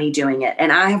make money doing it.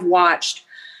 And I have watched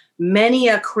many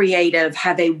a creative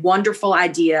have a wonderful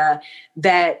idea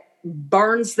that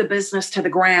burns the business to the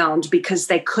ground because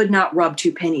they could not rub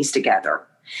two pennies together.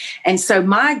 And so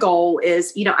my goal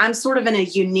is, I'm sort of in a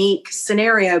unique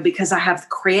scenario because I have the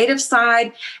creative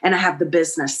side and I have the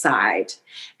business side.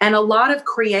 And a lot of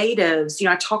creatives,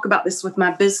 I talk about this with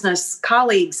my business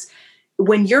colleagues.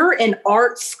 When you're in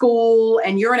art school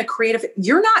and you're in a creative,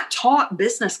 you're not taught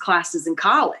business classes in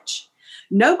college.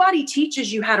 Nobody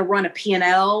teaches you how to run a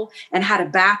P&L and how to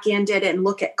back end it and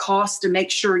look at cost to make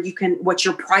sure what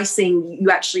you're pricing, you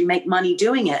actually make money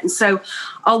doing it. And so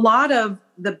a lot of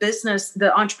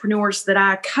the entrepreneurs that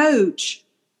I coach,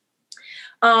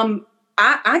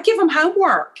 I give them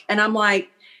homework and I'm like,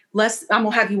 I'm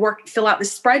going to have you fill out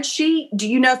this spreadsheet. Do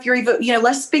you know if you're even,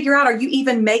 let's figure out, are you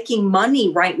even making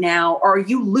money right now? Or are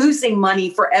you losing money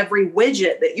for every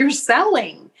widget that you're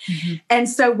selling? Mm-hmm. And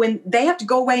so when they have to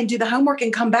go away and do the homework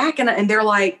and come back and they're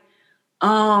like,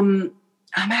 I'm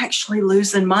actually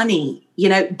losing money,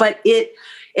 but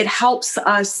it helps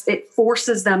us, it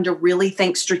forces them to really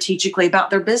think strategically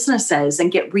about their businesses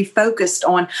and get refocused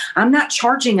on, I'm not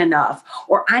charging enough,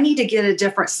 or I need to get a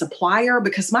different supplier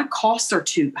because my costs are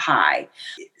too high.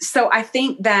 So I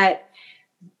think that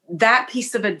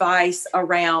piece of advice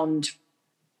around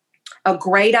a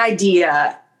great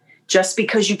idea, just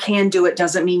because you can do it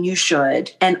doesn't mean you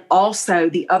should. And also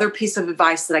the other piece of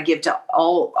advice that I give to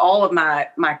all of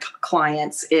my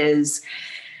clients is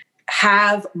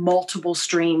have multiple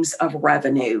streams of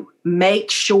revenue.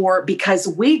 Make sure, because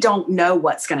we don't know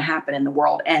what's going to happen in the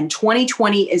world. And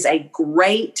 2020 is a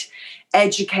great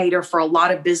educator for a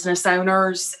lot of business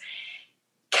owners.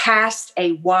 Cast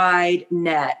a wide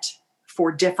net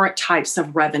for different types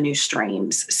of revenue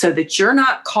streams so that you're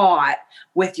not caught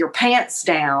with your pants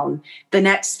down the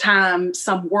next time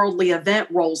some worldly event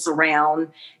rolls around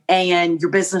and your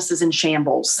business is in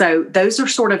shambles. So those are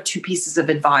sort of two pieces of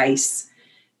advice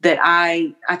that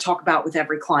I talk about with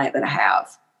every client that I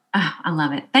have. Oh, I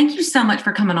love it. Thank you so much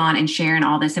for coming on and sharing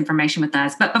all this information with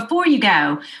us. But before you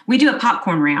go, we do a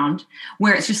popcorn round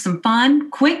where it's just some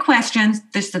fun, quick questions.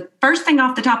 Just the first thing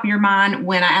off the top of your mind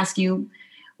when I ask you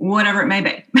whatever it may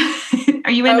be.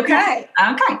 Are you in? Okay.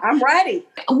 Okay. I'm ready.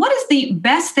 What is the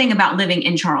best thing about living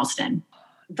in Charleston?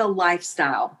 The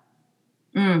lifestyle.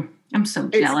 I'm so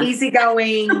jealous. It's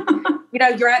easygoing.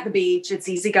 You're at the beach. It's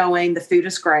easygoing. The food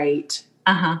is great.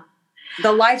 Uh-huh.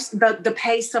 The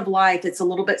pace of life, it's a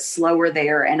little bit slower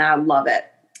there, and I love it.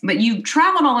 But you've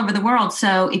traveled all over the world.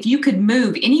 So if you could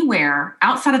move anywhere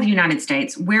outside of the United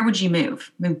States, where would you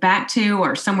move? Move back to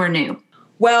or somewhere new?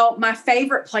 Well, my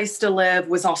favorite place to live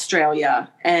was Australia,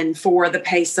 and for the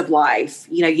pace of life.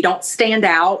 You don't stand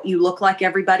out. You look like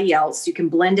everybody else. You can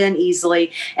blend in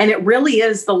easily. And it really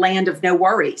is the land of no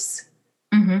worries.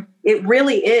 Mm-hmm. It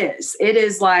really is. It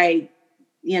is like,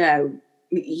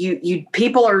 you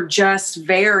people are just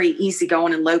very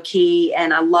easygoing and low key.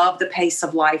 And I love the pace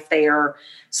of life there.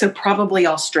 So probably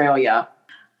Australia.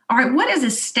 All right. What is a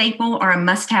staple or a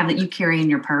must-have that you carry in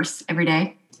your purse every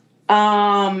day?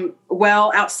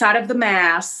 Well, outside of the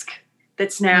mask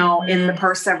that's now in the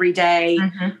purse every day,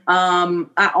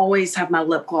 I always have my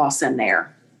lip gloss in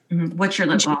there. Mm-hmm. What's your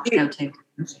lip gloss go to?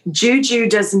 Juju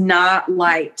does not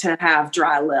like to have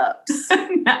dry lips.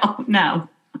 No.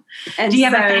 And do you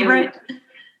have a favorite?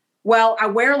 Well, I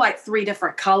wear like 3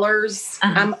 different colors.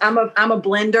 I'm a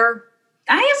blender.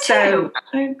 I am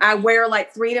too. I wear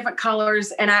like 3 different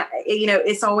colors, and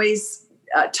it's always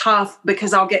tough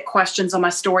because I'll get questions on my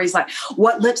stories like,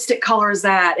 what lipstick color is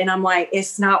that? And I'm like,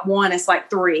 it's not 1, it's like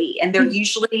 3. And they're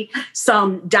usually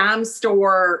some dime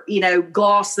store,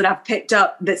 gloss that I've picked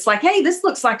up that's like, hey, this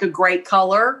looks like a great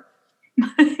color.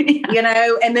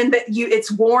 Yeah. And then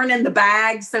it's worn in the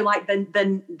bag. So like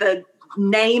the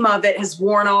name of it has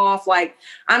worn off. Like,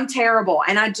 I'm terrible.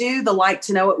 And I do the like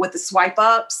to know it with the swipe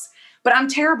ups, but I'm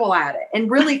terrible at it. And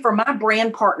really for my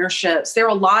brand partnerships, there are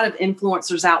a lot of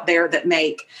influencers out there that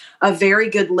make a very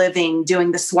good living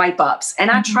doing the swipe ups.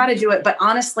 And I try to do it. But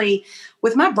honestly,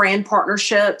 with my brand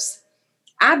partnerships,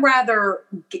 I'd rather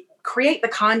create the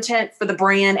content for the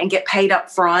brand and get paid up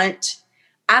front.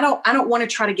 I don't want to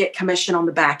try to get commission on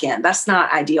the back end. That's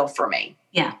not ideal for me.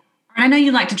 Yeah. I know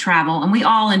you like to travel, and we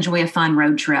all enjoy a fun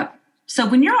road trip. So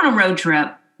when you're on a road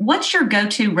trip, what's your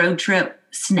go-to road trip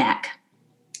snack?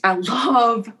 I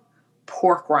love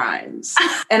pork rinds,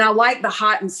 and I like the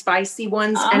hot and spicy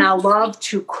ones, and I love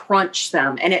to crunch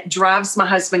them. And it drives my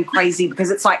husband crazy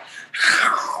because it's like,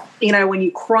 when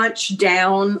you crunch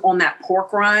down on that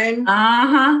pork rind,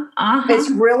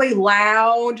 it's really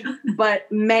loud.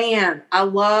 But man, I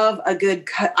love a good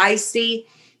icy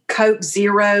Coke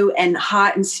Zero and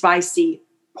hot and spicy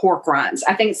pork rinds.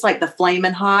 I think it's like the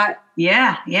flaming hot.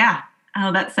 Yeah, yeah.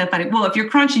 Oh, that's so funny. Well, if you're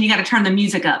crunching, you got to turn the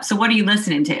music up. So what are you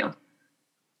listening to?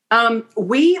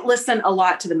 We listen a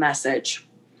lot to The Message,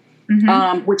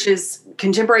 which is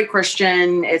contemporary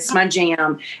Christian. It's my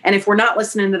jam. And if we're not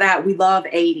listening to that, we love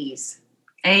 80s.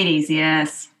 80s,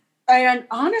 yes. And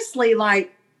honestly,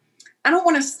 like, I don't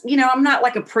want to, I'm not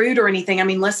like a prude or anything. I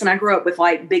mean, listen, I grew up with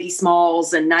like Biggie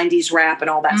Smalls and 90s rap and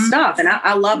all that stuff. And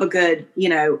I love a good,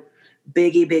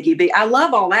 Biggie. I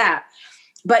love all that.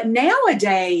 But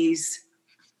nowadays,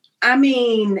 I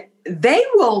mean, they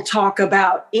will talk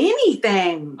about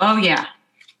anything. Oh, yeah.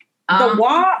 The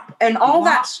WAP and all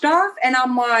that stuff. And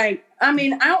I'm like, I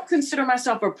mean, I don't consider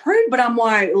myself a prude, but I'm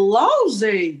like,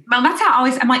 lousy. Well, that's how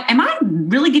I'm like, am I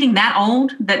really getting that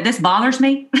old that this bothers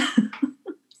me?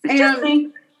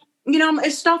 And,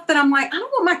 it's stuff that I'm like, I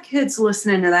don't want my kids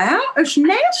listening to that. It's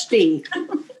nasty.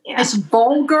 Yeah. It's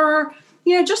vulgar,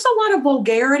 just a lot of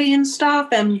vulgarity and stuff.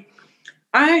 And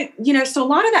so a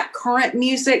lot of that current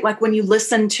music, like when you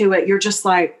listen to it, you're just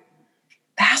like,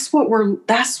 that's what we're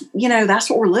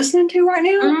listening to right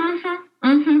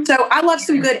now. So I love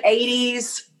some good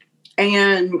 80s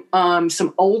and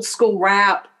some old school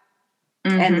rap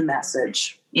and The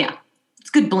Message. Yeah. It's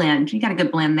a good blend. You got a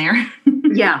good blend there.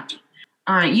 Yeah.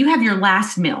 All right. You have your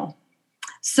last meal.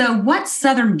 So what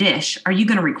Southern dish are you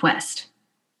going to request?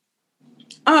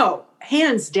 Oh,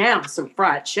 hands down, some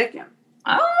fried chicken.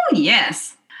 Oh,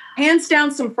 yes. Hands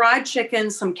down, some fried chicken,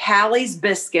 some Callie's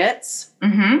biscuits.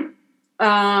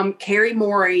 Carrie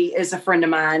Morey is a friend of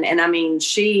mine. And I mean,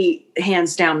 she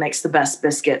hands down makes the best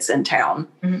biscuits in town.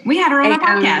 We had her on our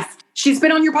podcast. She's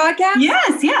been on your podcast?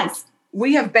 Yes.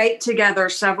 We have baked together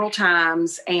several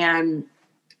times, and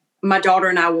my daughter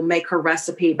and I will make her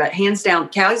recipe, but hands down,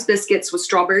 Callie's biscuits with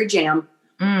strawberry jam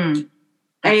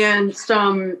and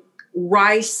some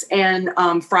rice and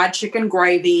fried chicken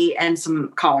gravy and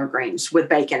some collard greens with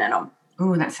bacon in them.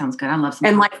 Oh, that sounds good. I love some.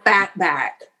 And like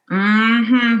fatback.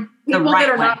 People that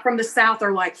are not from the South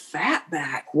are like,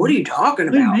 fatback? What are you talking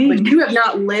about? But you have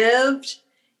not lived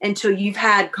until you've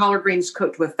had collard greens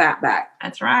cooked with fatback.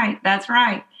 That's right.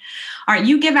 All right,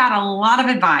 you give out a lot of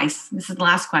advice. This is the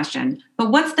last question. But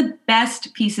what's the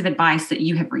best piece of advice that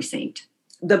you have received?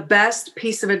 The best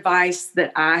piece of advice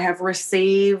that I have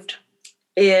received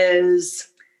is,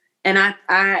 and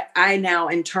I now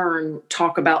in turn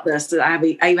talk about this, I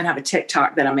even have a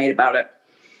TikTok that I made about it.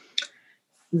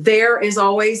 There is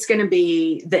always going to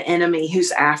be the enemy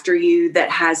who's after you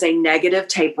that has a negative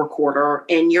tape recorder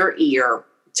in your ear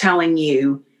telling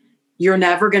you, you're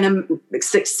never going to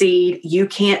succeed. You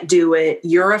can't do it.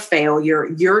 You're a failure.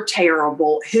 You're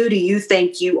terrible. Who do you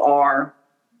think you are?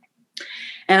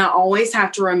 And I always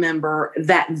have to remember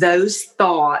that those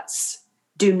thoughts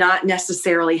do not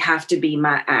necessarily have to be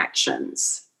my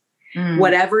actions.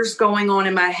 Whatever's going on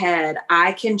in my head,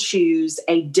 I can choose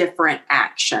a different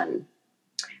action.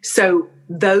 So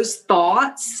those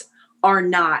thoughts are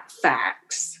not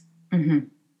facts.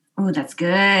 Oh, that's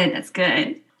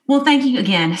good. Well, thank you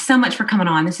again so much for coming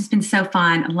on. This has been so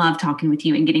fun. I love talking with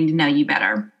you and getting to know you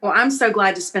better. Well, I'm so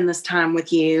glad to spend this time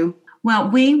with you. Well,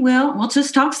 we'll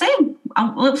just talk soon.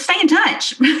 We'll stay in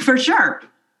touch for sure.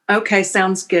 Okay,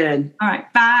 sounds good. All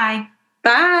right. Bye.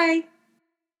 Bye.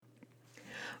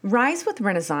 Rise with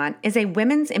Renaissance is a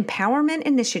women's empowerment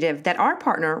initiative that our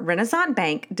partner, Renaissance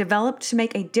Bank, developed to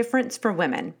make a difference for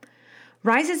women.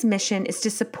 Rise's mission is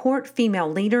to support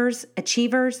female leaders,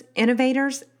 achievers,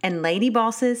 innovators, and lady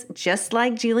bosses just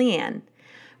like Julianne.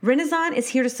 Renaissance is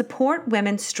here to support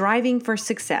women striving for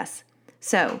success.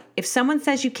 So, if someone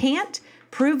says you can't,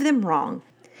 prove them wrong.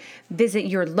 Visit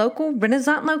your local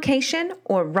Renaissance location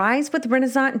or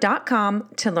risewithrenaissance.com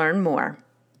to learn more.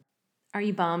 Are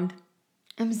you bummed?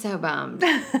 I'm so bummed.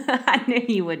 I knew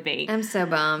you would be. I'm so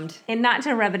bummed. And not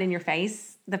to rub it in your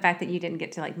face, the fact that you didn't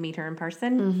get to like meet her in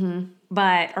person,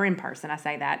 or in person. I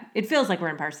say that it feels like we're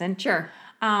in person. Sure.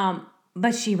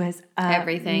 But she was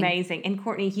Everything. amazing. And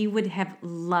Courtney, you would have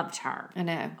loved her. I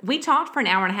know. We talked for an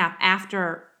hour and a half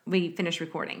after we finished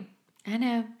recording. I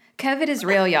know. COVID is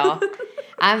real, y'all.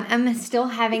 I'm still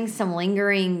having some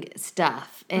lingering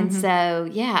stuff. And so,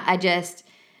 yeah, I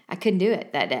couldn't do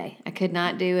it that day. I could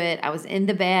not do it. I was in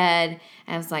the bed.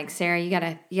 I was like, Sarah, you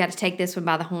gotta take this one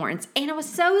by the horns. And I was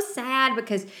so sad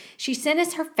because she sent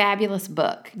us her fabulous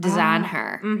book, Design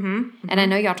Her. And I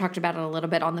know y'all talked about it a little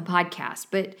bit on the podcast,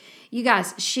 but you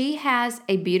guys, she has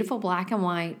a beautiful black and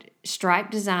white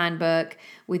striped design book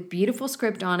with beautiful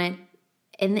script on it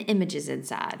and the images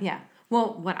inside. Yeah.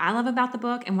 Well, what I love about the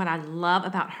book and what I love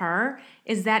about her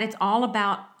is that it's all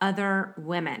about other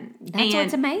women. That's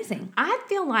what's amazing. I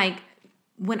feel like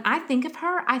when I think of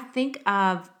her, I think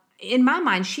of, in my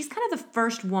mind, she's kind of the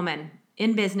first woman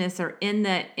in business or in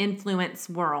the influence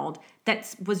world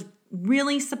that was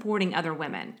really supporting other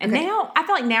women. And now, I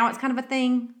feel like now it's kind of a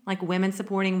thing, like women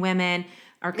supporting women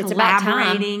or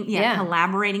collaborating. Yeah,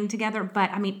 collaborating together.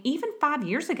 But I mean, even 5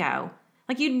 years ago,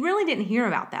 like you really didn't hear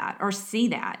about that or see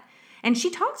that. And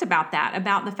she talks about that,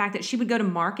 about the fact that she would go to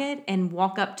market and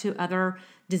walk up to other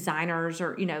designers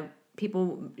or,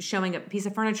 people showing a piece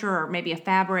of furniture or maybe a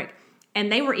fabric.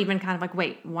 And they were even kind of like,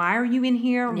 wait, why are you in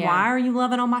here? Yeah. Why are you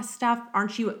loving all my stuff?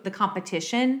 Aren't you the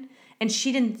competition? And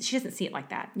she doesn't see it like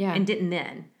that. Yeah. And didn't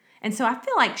then. And so I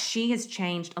feel like she has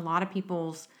changed a lot of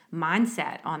people's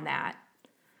mindset on that.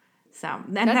 So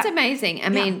that's amazing. I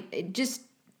mean,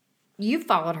 you've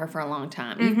followed her for a long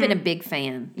time. You've been a big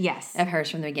fan of hers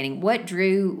from the beginning. What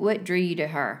drew you to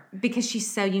her? Because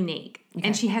she's so unique. Okay.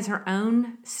 And she has her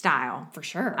own style. For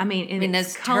sure. I mean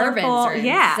those colorful. turbans are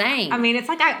insane. I mean, it's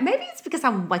like, maybe it's because I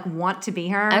like want to be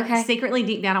her. Okay. Secretly,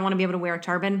 deep down, I want to be able to wear a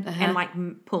turban and like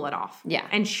pull it off. Yeah.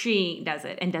 And she does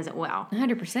it and does it well.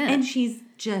 100%. And she's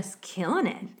just killing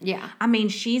it. Yeah. I mean,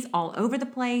 she's all over the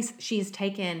place. She's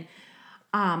taken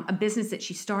a business that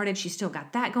she started. She's still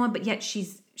got that going, but yet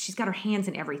she's got her hands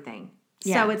in everything.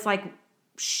 Yeah. So it's like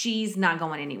she's not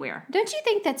going anywhere. Don't you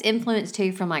think that's influenced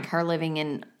too from like her living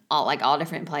in all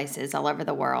different places all over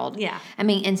the world? Yeah. I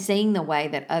mean, and seeing the way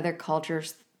that other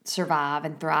cultures survive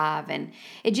and thrive, and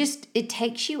it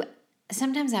takes you.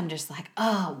 Sometimes I'm just like,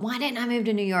 oh, why didn't I move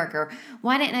to New York, or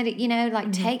why didn't I,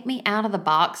 take me out of the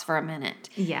box for a minute,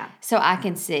 Yeah. so I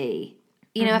can see.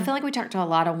 I feel like we talk to a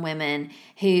lot of women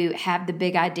who have the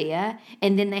big idea,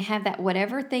 and then they have that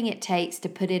whatever thing it takes to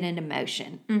put it into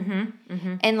motion.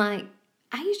 And like,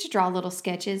 I used to draw little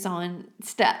sketches on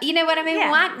stuff. You know what I mean?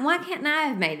 Yeah. Why can't I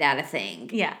have made that a thing?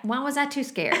 Yeah. Why was I too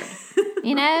scared?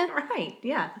 Right,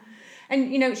 yeah.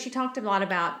 And, she talked a lot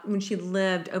about when she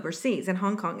lived overseas in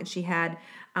Hong Kong and she had,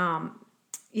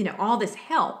 all this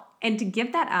help. And to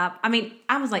give that up, I mean,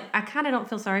 I was like, I kind of don't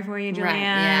feel sorry for you, Julianne. Right,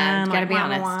 yeah, gotta be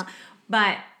honest.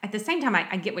 But at the same time,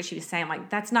 I get what she was saying. Like,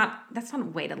 that's not a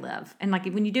way to live. And like,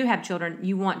 when you do have children,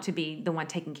 you want to be the one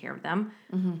taking care of them.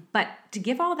 But to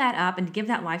give all that up and to give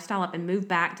that lifestyle up and move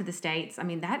back to the States, I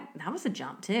mean, that was a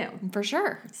jump too. For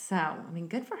sure. So, I mean,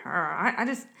 good for her. I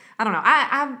don't know.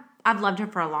 I've loved her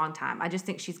for a long time. I just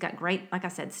think she's got great, like I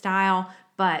said, style,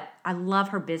 but I love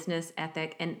her business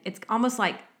ethic. And it's almost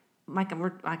like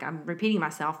I'm repeating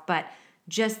myself, but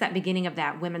just that beginning of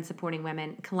that women supporting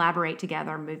women, collaborate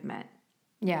together movement.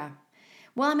 Yeah.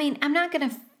 Well, I mean, I'm not going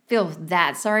to feel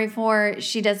that sorry for her.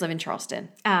 She does live in Charleston.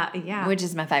 Yeah. Which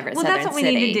is my favorite southern city. Well, that's what we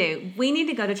need to do. We need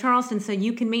to go to Charleston so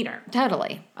you can meet her.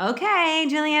 Totally. Okay,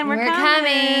 Julianne, we're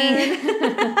coming.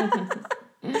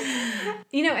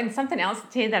 And something else,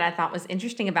 too, that I thought was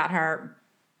interesting about her,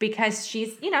 because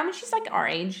she's, she's like our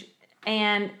age,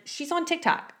 and she's on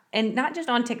TikTok. And not just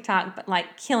on TikTok, but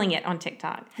like killing it on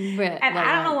TikTok. And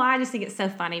I don't know why, I just think it's so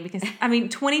funny because,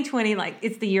 2020, like,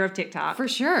 it's the year of TikTok. For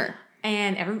sure.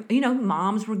 And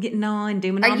moms were getting on,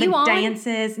 doing all the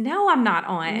dances. No, I'm not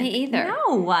on. Me either.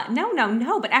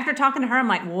 No. But after talking to her, I'm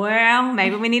like, well,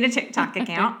 maybe we need a TikTok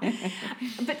account.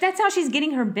 But that's how she's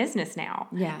getting her business now.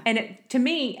 Yeah. And to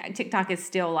me, TikTok is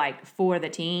still like for the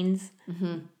teens.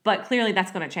 But clearly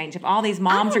that's going to change. If all these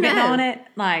moms are getting on it,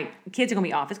 like, kids are going to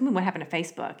be off. It's going to be what happened to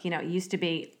Facebook. It used to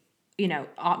be, it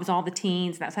was all the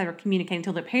teens. And that's how they were communicating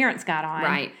until their parents got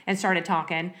on and started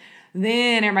talking.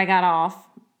 Then everybody got off.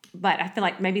 But I feel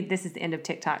like maybe this is the end of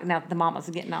TikTok. Now the mamas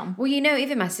are getting on. Well,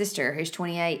 even my sister, who's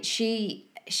 28, she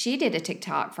did a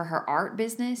TikTok for her art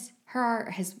business. Her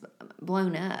art has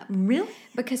blown up. Really?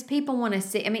 Because people want to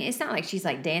see. I mean, it's not like she's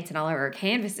like dancing all over her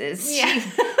canvases. Yeah.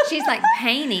 She's like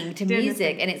painting to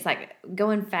music, and it's like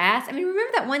going fast. I mean,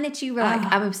 remember that one that you were like,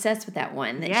 I'm obsessed with that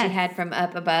one that she had from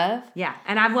Up Above? Yeah.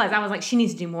 And I was like, she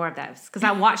needs to do more of those, because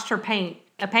I watched her paint.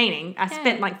 a painting. I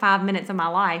spent like 5 minutes of my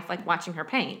life like watching her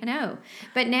paint. I know.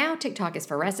 But now TikTok is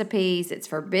for recipes. It's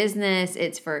for business.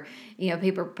 It's for,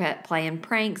 people playing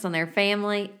pranks on their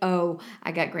family. Oh,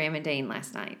 I got Graham and Dean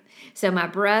last night. So my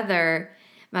brother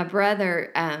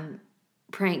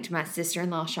pranked my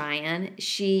sister-in-law Cheyenne.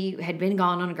 She had been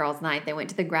gone on a girls' night. They went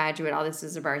to the Graduate. All this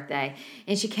was her birthday.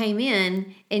 And she came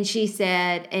in and she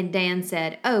said, and Dan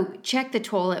said, "Oh, check the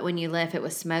toilet when you left. It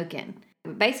was smoking."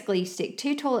 Basically, you stick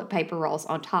 2 toilet paper rolls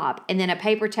on top and then a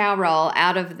paper towel roll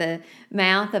out of the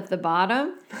mouth of the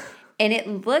bottom. And it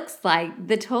looks like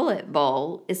the toilet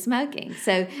bowl is smoking.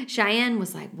 So Cheyenne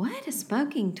was like, "What? A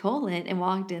smoking toilet?" And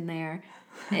walked in there.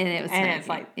 And it was smoking. And it's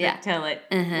like the toilet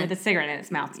with a cigarette in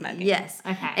its mouth smoking. Yes.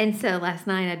 Okay. And so last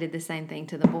night I did the same thing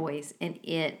to the boys, and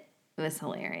it was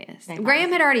hilarious.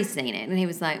 Graham had already seen it, and he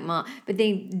was like, "Mom." But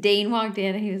then Dean walked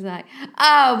in, and he was like,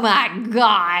 "Oh my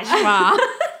gosh, Mom."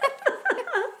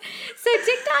 So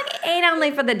TikTok ain't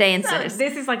only for the dancers. So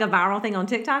this is like a viral thing on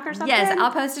TikTok or something? Yes,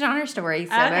 I'll post it on our story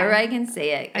so everybody can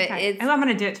see it. Okay. I'm going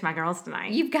to do it to my girls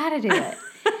tonight. You've got to do it.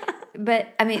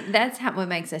 But, I mean, that's what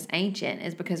makes us ancient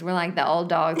is because we're like the old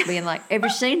dogs being like, "Ever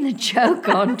seen the joke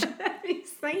on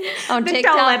TikTok?" The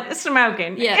toilet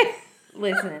smoking. Yeah.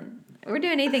 Listen. We're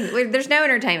doing anything. There's no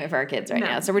entertainment for our kids right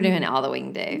now, so we're doing all that we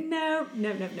can do. No.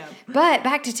 But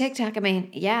back to TikTok, I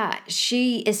mean, yeah,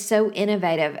 she is so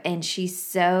innovative, and she's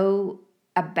so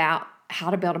about how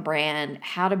to build a brand,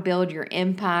 how to build your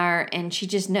empire, and she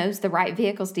just knows the right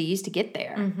vehicles to use to get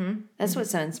there. Mm-hmm. That's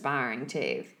what's so inspiring,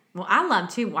 too. Well, I love,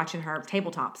 too, watching her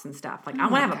tabletops and stuff. Like, I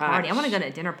want to have a party. I want to go to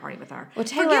a dinner party with her. Well,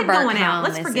 Taylor going out.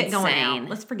 Let's forget going out.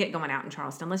 Let's forget going out in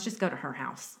Charleston. Let's just go to her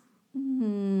house.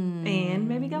 And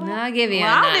maybe go out. I'll give you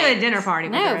I'll do a dinner party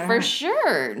with her. No, for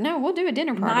sure. No, we'll do a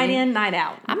dinner party. Night in, night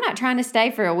out. I'm not trying to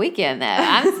stay for a weekend, though.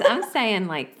 I'm saying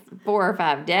like 4 or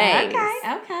 5 days.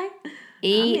 Okay.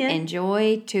 Eat,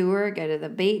 enjoy, tour, go to the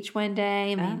beach one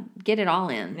day. I mean, get it all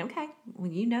in. Okay.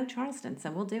 Well, Charleston,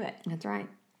 so we'll do it. That's right.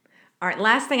 All right,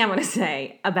 last thing I want to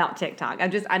say about TikTok.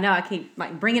 I know I keep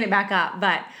like bringing it back up,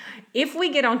 but if we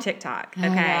get on TikTok,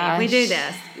 if we do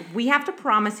this, we have to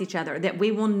promise each other that we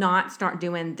will not start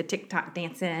doing the TikTok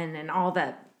dancing and all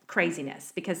the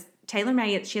craziness because Taylor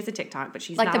May, she has a TikTok, but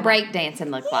she's like not the break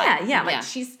dancing looks like. Yeah, like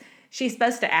she's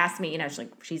supposed to ask me,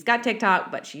 she's got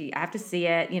TikTok, but I have to see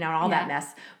it, all that mess.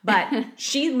 But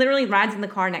she literally rides in the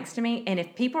car next to me, and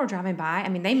if people are driving by, I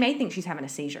mean, they may think she's having a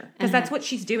seizure because that's what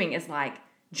she's doing is like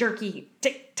jerky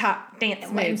TikTok dance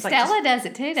moves. Stella does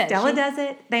it too, doesn't she? Stella does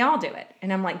it. They all do it.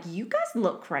 And I'm like, you guys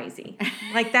look crazy.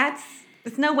 Like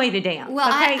it's no way to dance. Well,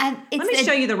 okay? Let me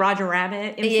show you the Roger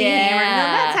Rabbit. MC Hammer.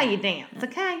 No, that's how you dance,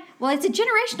 okay? Well, it's a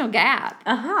generational gap.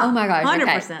 Uh-huh. Oh my gosh.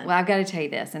 100%. Okay. Well, I've got to tell you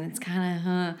this, and it's kind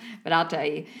of, but I'll tell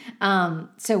you.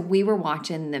 So we were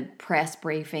watching the press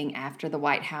briefing after the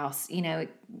White House, it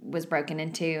was broken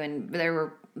into, and there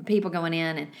were people going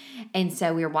in, and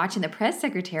so we were watching the press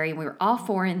secretary, and we were all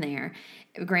 4 in there,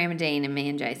 Graham and Dean and me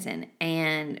and Jason,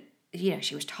 and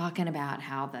she was talking about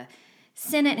how the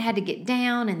Senate had to get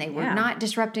down, and they were not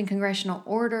disrupting congressional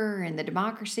order and the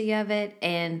democracy of it,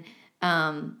 and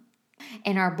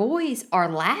our boys are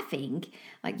laughing,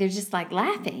 like they're just like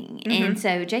laughing, and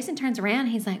so Jason turns around,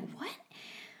 he's like,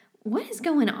 what is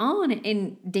going on?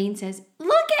 And Dean says,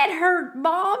 "Look at her,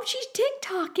 Mom, she's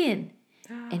TikToking."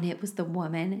 And it was the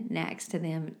woman next to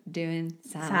them doing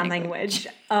sign language.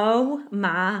 Oh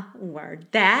my word.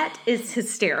 That is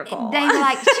hysterical. They were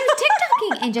like, "She was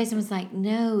TikToking." And Jason was like,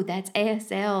 "No, that's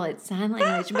ASL. It's sign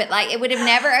language." But like, it would have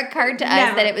never occurred to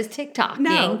us that it was TikToking.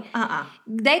 No.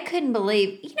 They couldn't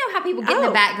believe, how people get in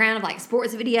the background of like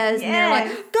sports videos and they're like,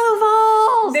 "Go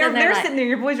Vols!" They're like, sitting there,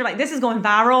 your boys are like, "This is going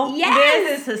viral." Yes.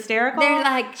 This is hysterical. They're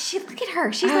like, look at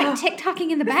her. She's like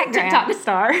TikToking in the background. TikTok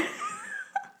star.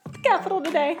 Capital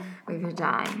today. We're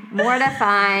dying.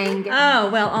 Mortifying.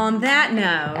 Oh, well, on that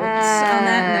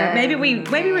note, maybe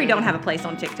we don't have a place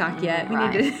on TikTok yet. We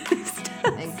need to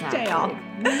stay off.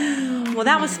 Well,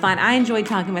 that was fun. I enjoyed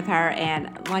talking with her,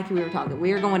 and like we were talking,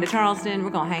 we are going to Charleston.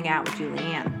 We're going to hang out with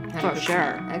Julianne for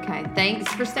sure. Okay.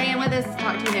 Thanks for staying with us.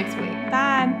 Talk to you next week.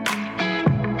 Bye.